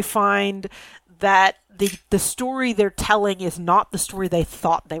occasionally find that the story they're telling is not the story they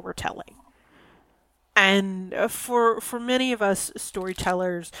thought they were telling. And for many of us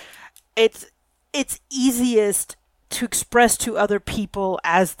storytellers, it's easiest to express to other people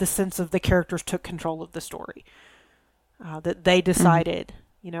as the sense of the characters took control of the story, that they decided.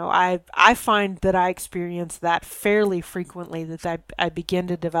 I find that I experience that fairly frequently, that I begin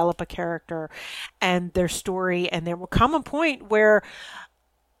to develop a character and their story, and there will come a point where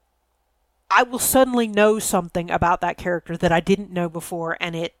I will suddenly know something about that character that I didn't know before,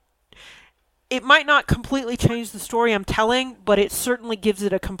 and it might not completely change the story I'm telling, but it certainly gives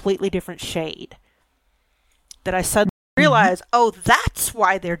it a completely different shade. That I suddenly realize, oh, that's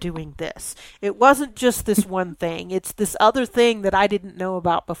why they're doing this. It wasn't just this one thing. It's this other thing that I didn't know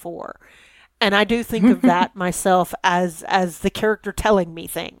about before. And I do think of that myself as the character telling me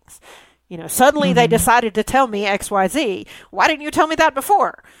things. Suddenly they decided to tell me X, Y, Z. Why didn't you tell me that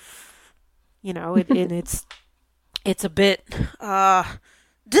before? And it's a bit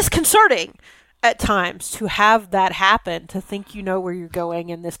disconcerting at times to have that happen, to think you know where you're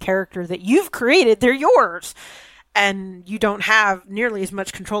going and this character that you've created, they're yours. And you don't have nearly as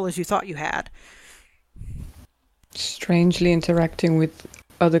much control as you thought you had. Strangely interacting with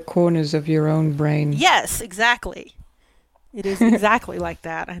other corners of your own brain. Yes, exactly. It is exactly like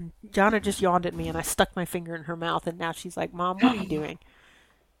that. And Jana just yawned at me and I stuck my finger in her mouth and now she's like, Mom, what are you doing?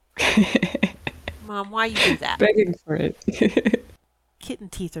 Mom, why you do that? Begging for it. Kitten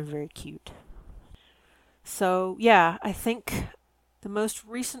teeth are very cute. So, yeah, I think the most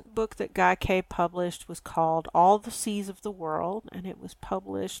recent book that Guy Kay published was called All the Seas of the World, and it was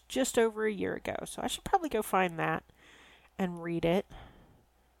published just over a year ago. So I should probably go find that and read it.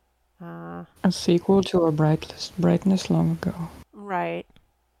 A sequel to A Brightness Long Ago. Right.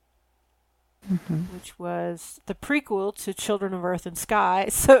 Which was the prequel to Children of Earth and Sky.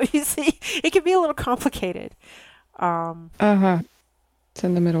 So you see, it can be a little complicated. It's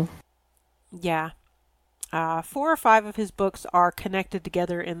in the middle. Yeah. 4 or 5 of his books are connected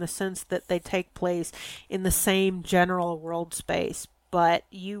together in the sense that they take place in the same general world space, but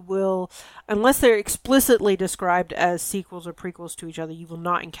you will, unless they're explicitly described as sequels or prequels to each other, you will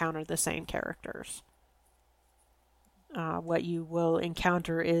not encounter the same characters. What you will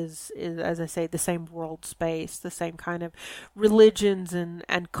encounter is, as I say, the same world space, the same kind of religions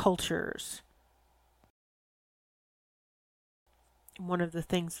and cultures. One of the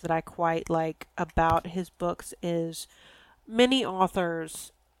things that I quite like about his books is many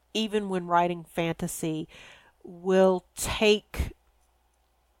authors, even when writing fantasy, will take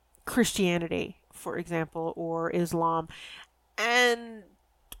Christianity, for example, or Islam, and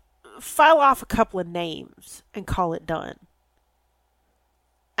file off a couple of names and call it done.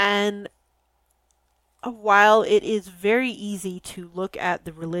 And while it is very easy to look at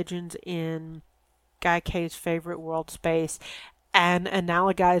the religions in Guy Kay's favorite world space and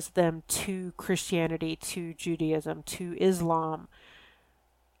analogize them to Christianity, to Judaism, to Islam,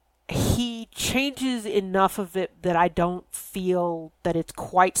 he changes enough of it that I don't feel that it's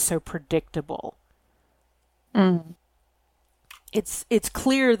quite so predictable. It's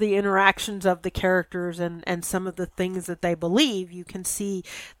clear the interactions of the characters and some of the things that they believe. You can see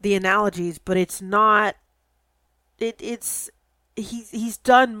the analogies, but it's not. He's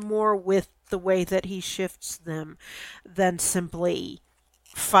done more with the way that he shifts them than simply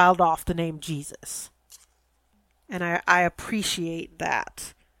filed off the name Jesus, and I appreciate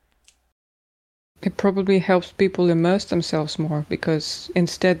that. It probably helps people immerse themselves more, because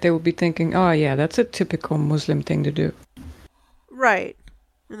instead they will be thinking, oh yeah, that's a typical Muslim thing to do. Right.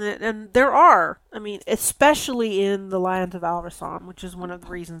 And there are, I mean, especially in the Lands of Al-Rasan, which is one of the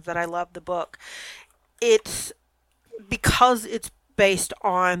reasons that I love the book. It's because it's based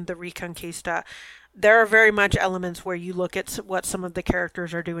on the Reconquista. There are very much elements where you look at what some of the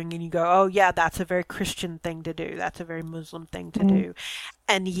characters are doing and you go, oh yeah, that's a very Christian thing to do. That's a very Muslim thing to do.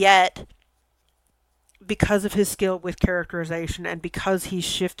 And yet, because of his skill with characterization and because he's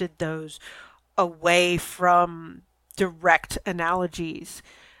shifted those away from direct analogies,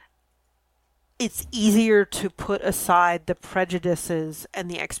 it's easier to put aside the prejudices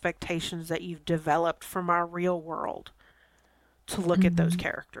and the expectations that you've developed from our real world to look at those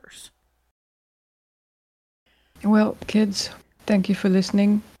characters. Well, kids, thank you for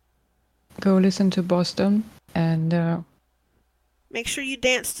listening. Go listen to Boston and make sure you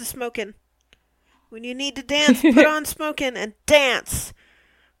dance to Smokin. When you need to dance, put on Smokin and dance.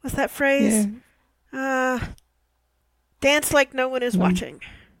 What's that phrase? Yeah. Dance like no one is watching.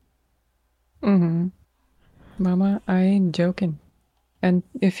 Mama, I ain't joking. And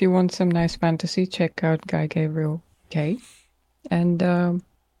if you want some nice fantasy, check out Guy Gavriel Kay. And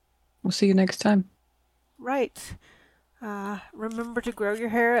we'll see you next time. Right. Remember to grow your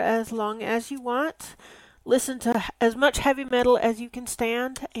hair as long as you want. Listen to as much heavy metal as you can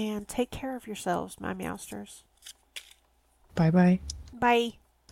stand. And take care of yourselves, my meowsters. Bye-bye. Bye.